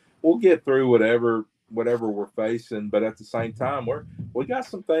can, we'll get through whatever we're facing. But at the same time, we got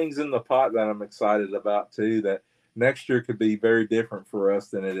some things in the pot that I'm excited about too, that next year could be very different for us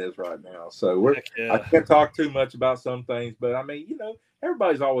than it is right now. So I can't talk too much about some things, but I mean,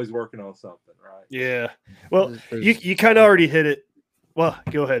 everybody's always working on something, right? Yeah. Well, you kind of already hit it. Well,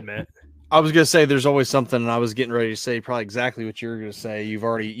 go ahead, Matt. I was going to say there's always something, and I was getting ready to say probably exactly what you were going to say. You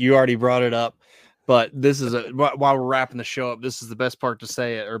already brought it up, but this is while we're wrapping the show up, this is the best part to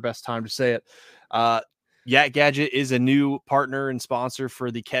say it, or best time to say it. Yak Gadget is a new partner and sponsor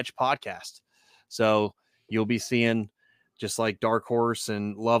for the Catch podcast. So you'll be seeing, just like Darkhorse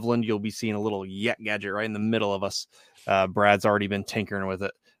and Loveland, you'll be seeing a little Yak Gadget right in the middle of us. Brad's already been tinkering with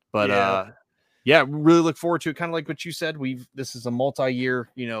it, but yeah, really look forward to it. Kind of like what you said, this is a multi-year,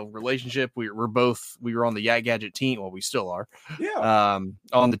 relationship. We were on the Yak Gadget team. Well, we still are,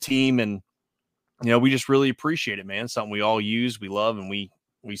 on the team, and we just really appreciate it, man. Something we all use, we love, and we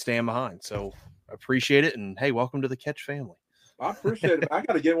stand behind. So appreciate it, and hey, welcome to the Catch family. I appreciate it. I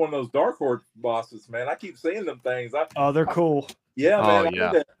got to get one of those Darkhorse bosses, man. I keep seeing them things. They're cool. Yeah,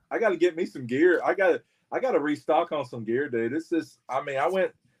 man. I got to get me some gear. I got to restock on some gear, dude. It's just, I mean,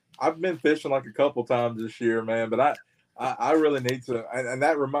 I've been fishing like a couple times this year, man, but I really need to. And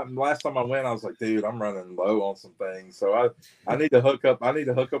that last time I went, I was like, dude, I'm running low on some things. So I need to hook up. I need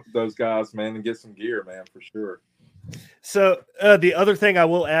to hook up with those guys, man, and get some gear, man, for sure. So the other thing I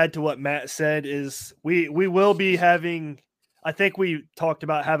will add to what Matt said is we will be having, I think we talked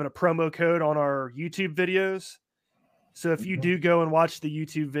about having a promo code on our YouTube videos. So if you do go and watch the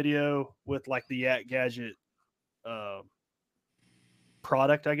YouTube video with like the Yak Gadget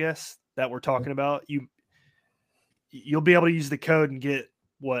product, I guess, that we're talking about, you'll be able to use the code and get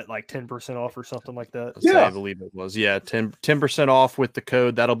like 10% off or something like that. Yeah, I believe it was. Yeah, 10% off with the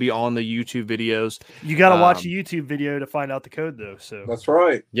code. That'll be on the YouTube videos. You got to watch a YouTube video to find out the code, though. So that's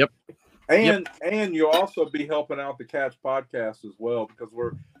right. Yep. And you'll also be helping out the Catch podcast as well, because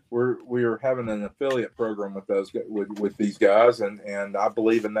we're having an affiliate program with with these guys, and I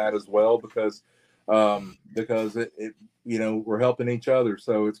believe in that as well, because it we're helping each other,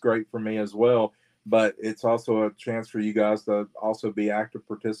 so it's great for me as well. But it's also a chance for you guys to also be active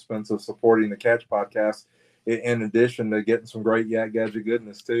participants of supporting the Catch podcast, in addition to getting some great Yak Gadget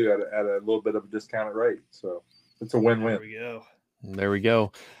goodness too at a little bit of a discounted rate. So it's a win-win. There we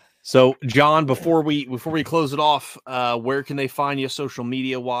go. So John, before we close it off, where can they find you social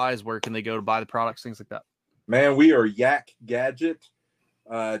media wise? Where can they go to buy the products, things like that? Man, we are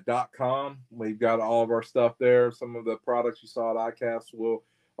yakgadget.com. We've got all of our stuff there. Some of the products you saw at ICAST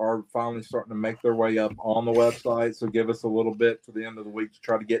are finally starting to make their way up on the website. So give us a little bit to the end of the week to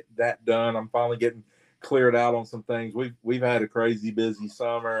try to get that done. I'm finally getting cleared out on some things. We've had a crazy busy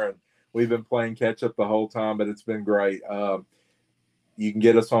summer, and we've been playing catch up the whole time, but it's been great. You can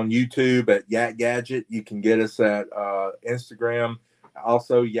get us on YouTube at Yak Gadget. You can get us at Instagram,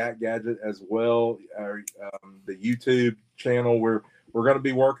 also Yak Gadget as well. The YouTube channel, we're going to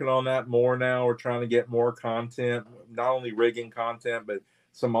be working on that more now. We're trying to get more content, not only rigging content, but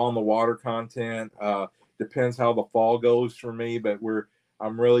some on the water content. Depends how the fall goes for me, but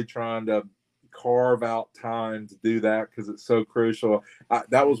I'm really trying to carve out time to do that, because it's so crucial.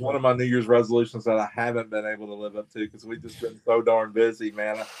 That was one of my New Year's resolutions that I haven't been able to live up to, because we've just been so darn busy,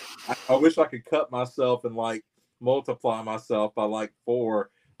 man. I wish I could cut myself and like multiply myself by like 4.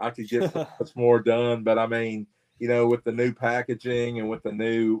 I could get so much more done. But I mean, with the new packaging and with the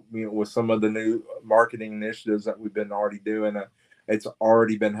new, with some of the new marketing initiatives that we've been already doing, it's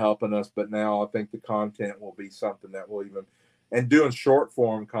already been helping us. But now I think the content will be something that will even, and doing short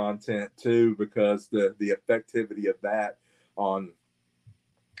form content too, because the effectivity of that on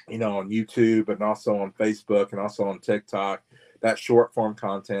YouTube and also on Facebook and also on TikTok, that short form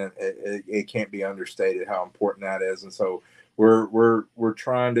content, it can't be understated how important that is. And so we're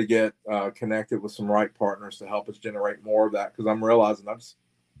trying to get connected with some right partners to help us generate more of that, because I'm realizing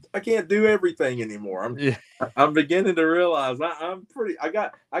I can't do everything anymore. I'm beginning to realize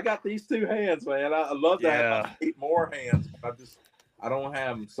I got these 2 hands, man. I love to have 8 more hands. I don't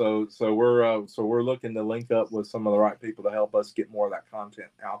have them. So we're looking to link up with some of the right people to help us get more of that content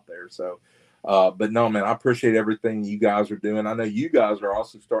out there. So, but no, man, I appreciate everything you guys are doing. I know you guys are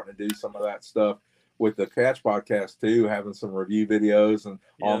also starting to do some of that stuff with the Catch podcast too, having some review videos and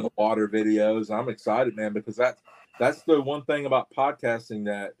on the water videos. I'm excited, man, because that's the one thing about podcasting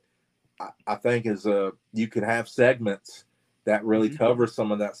that I think is you could have segments that really covers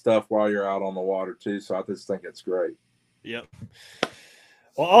some of that stuff while you're out on the water too. So I just think it's great. Yep.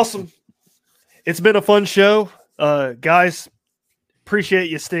 Well, awesome. It's been a fun show. Guys, appreciate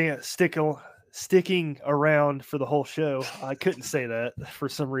you sticking around for the whole show. I couldn't say that for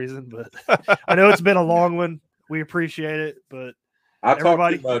some reason, but I know it's been a long one. We appreciate it, but I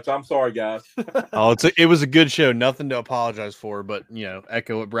talk too much. I'm sorry, guys. It was a good show. Nothing to apologize for, but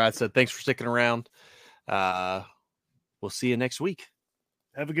echo what Brad said. Thanks for sticking around. We'll see you next week.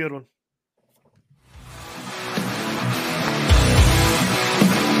 Have a good one.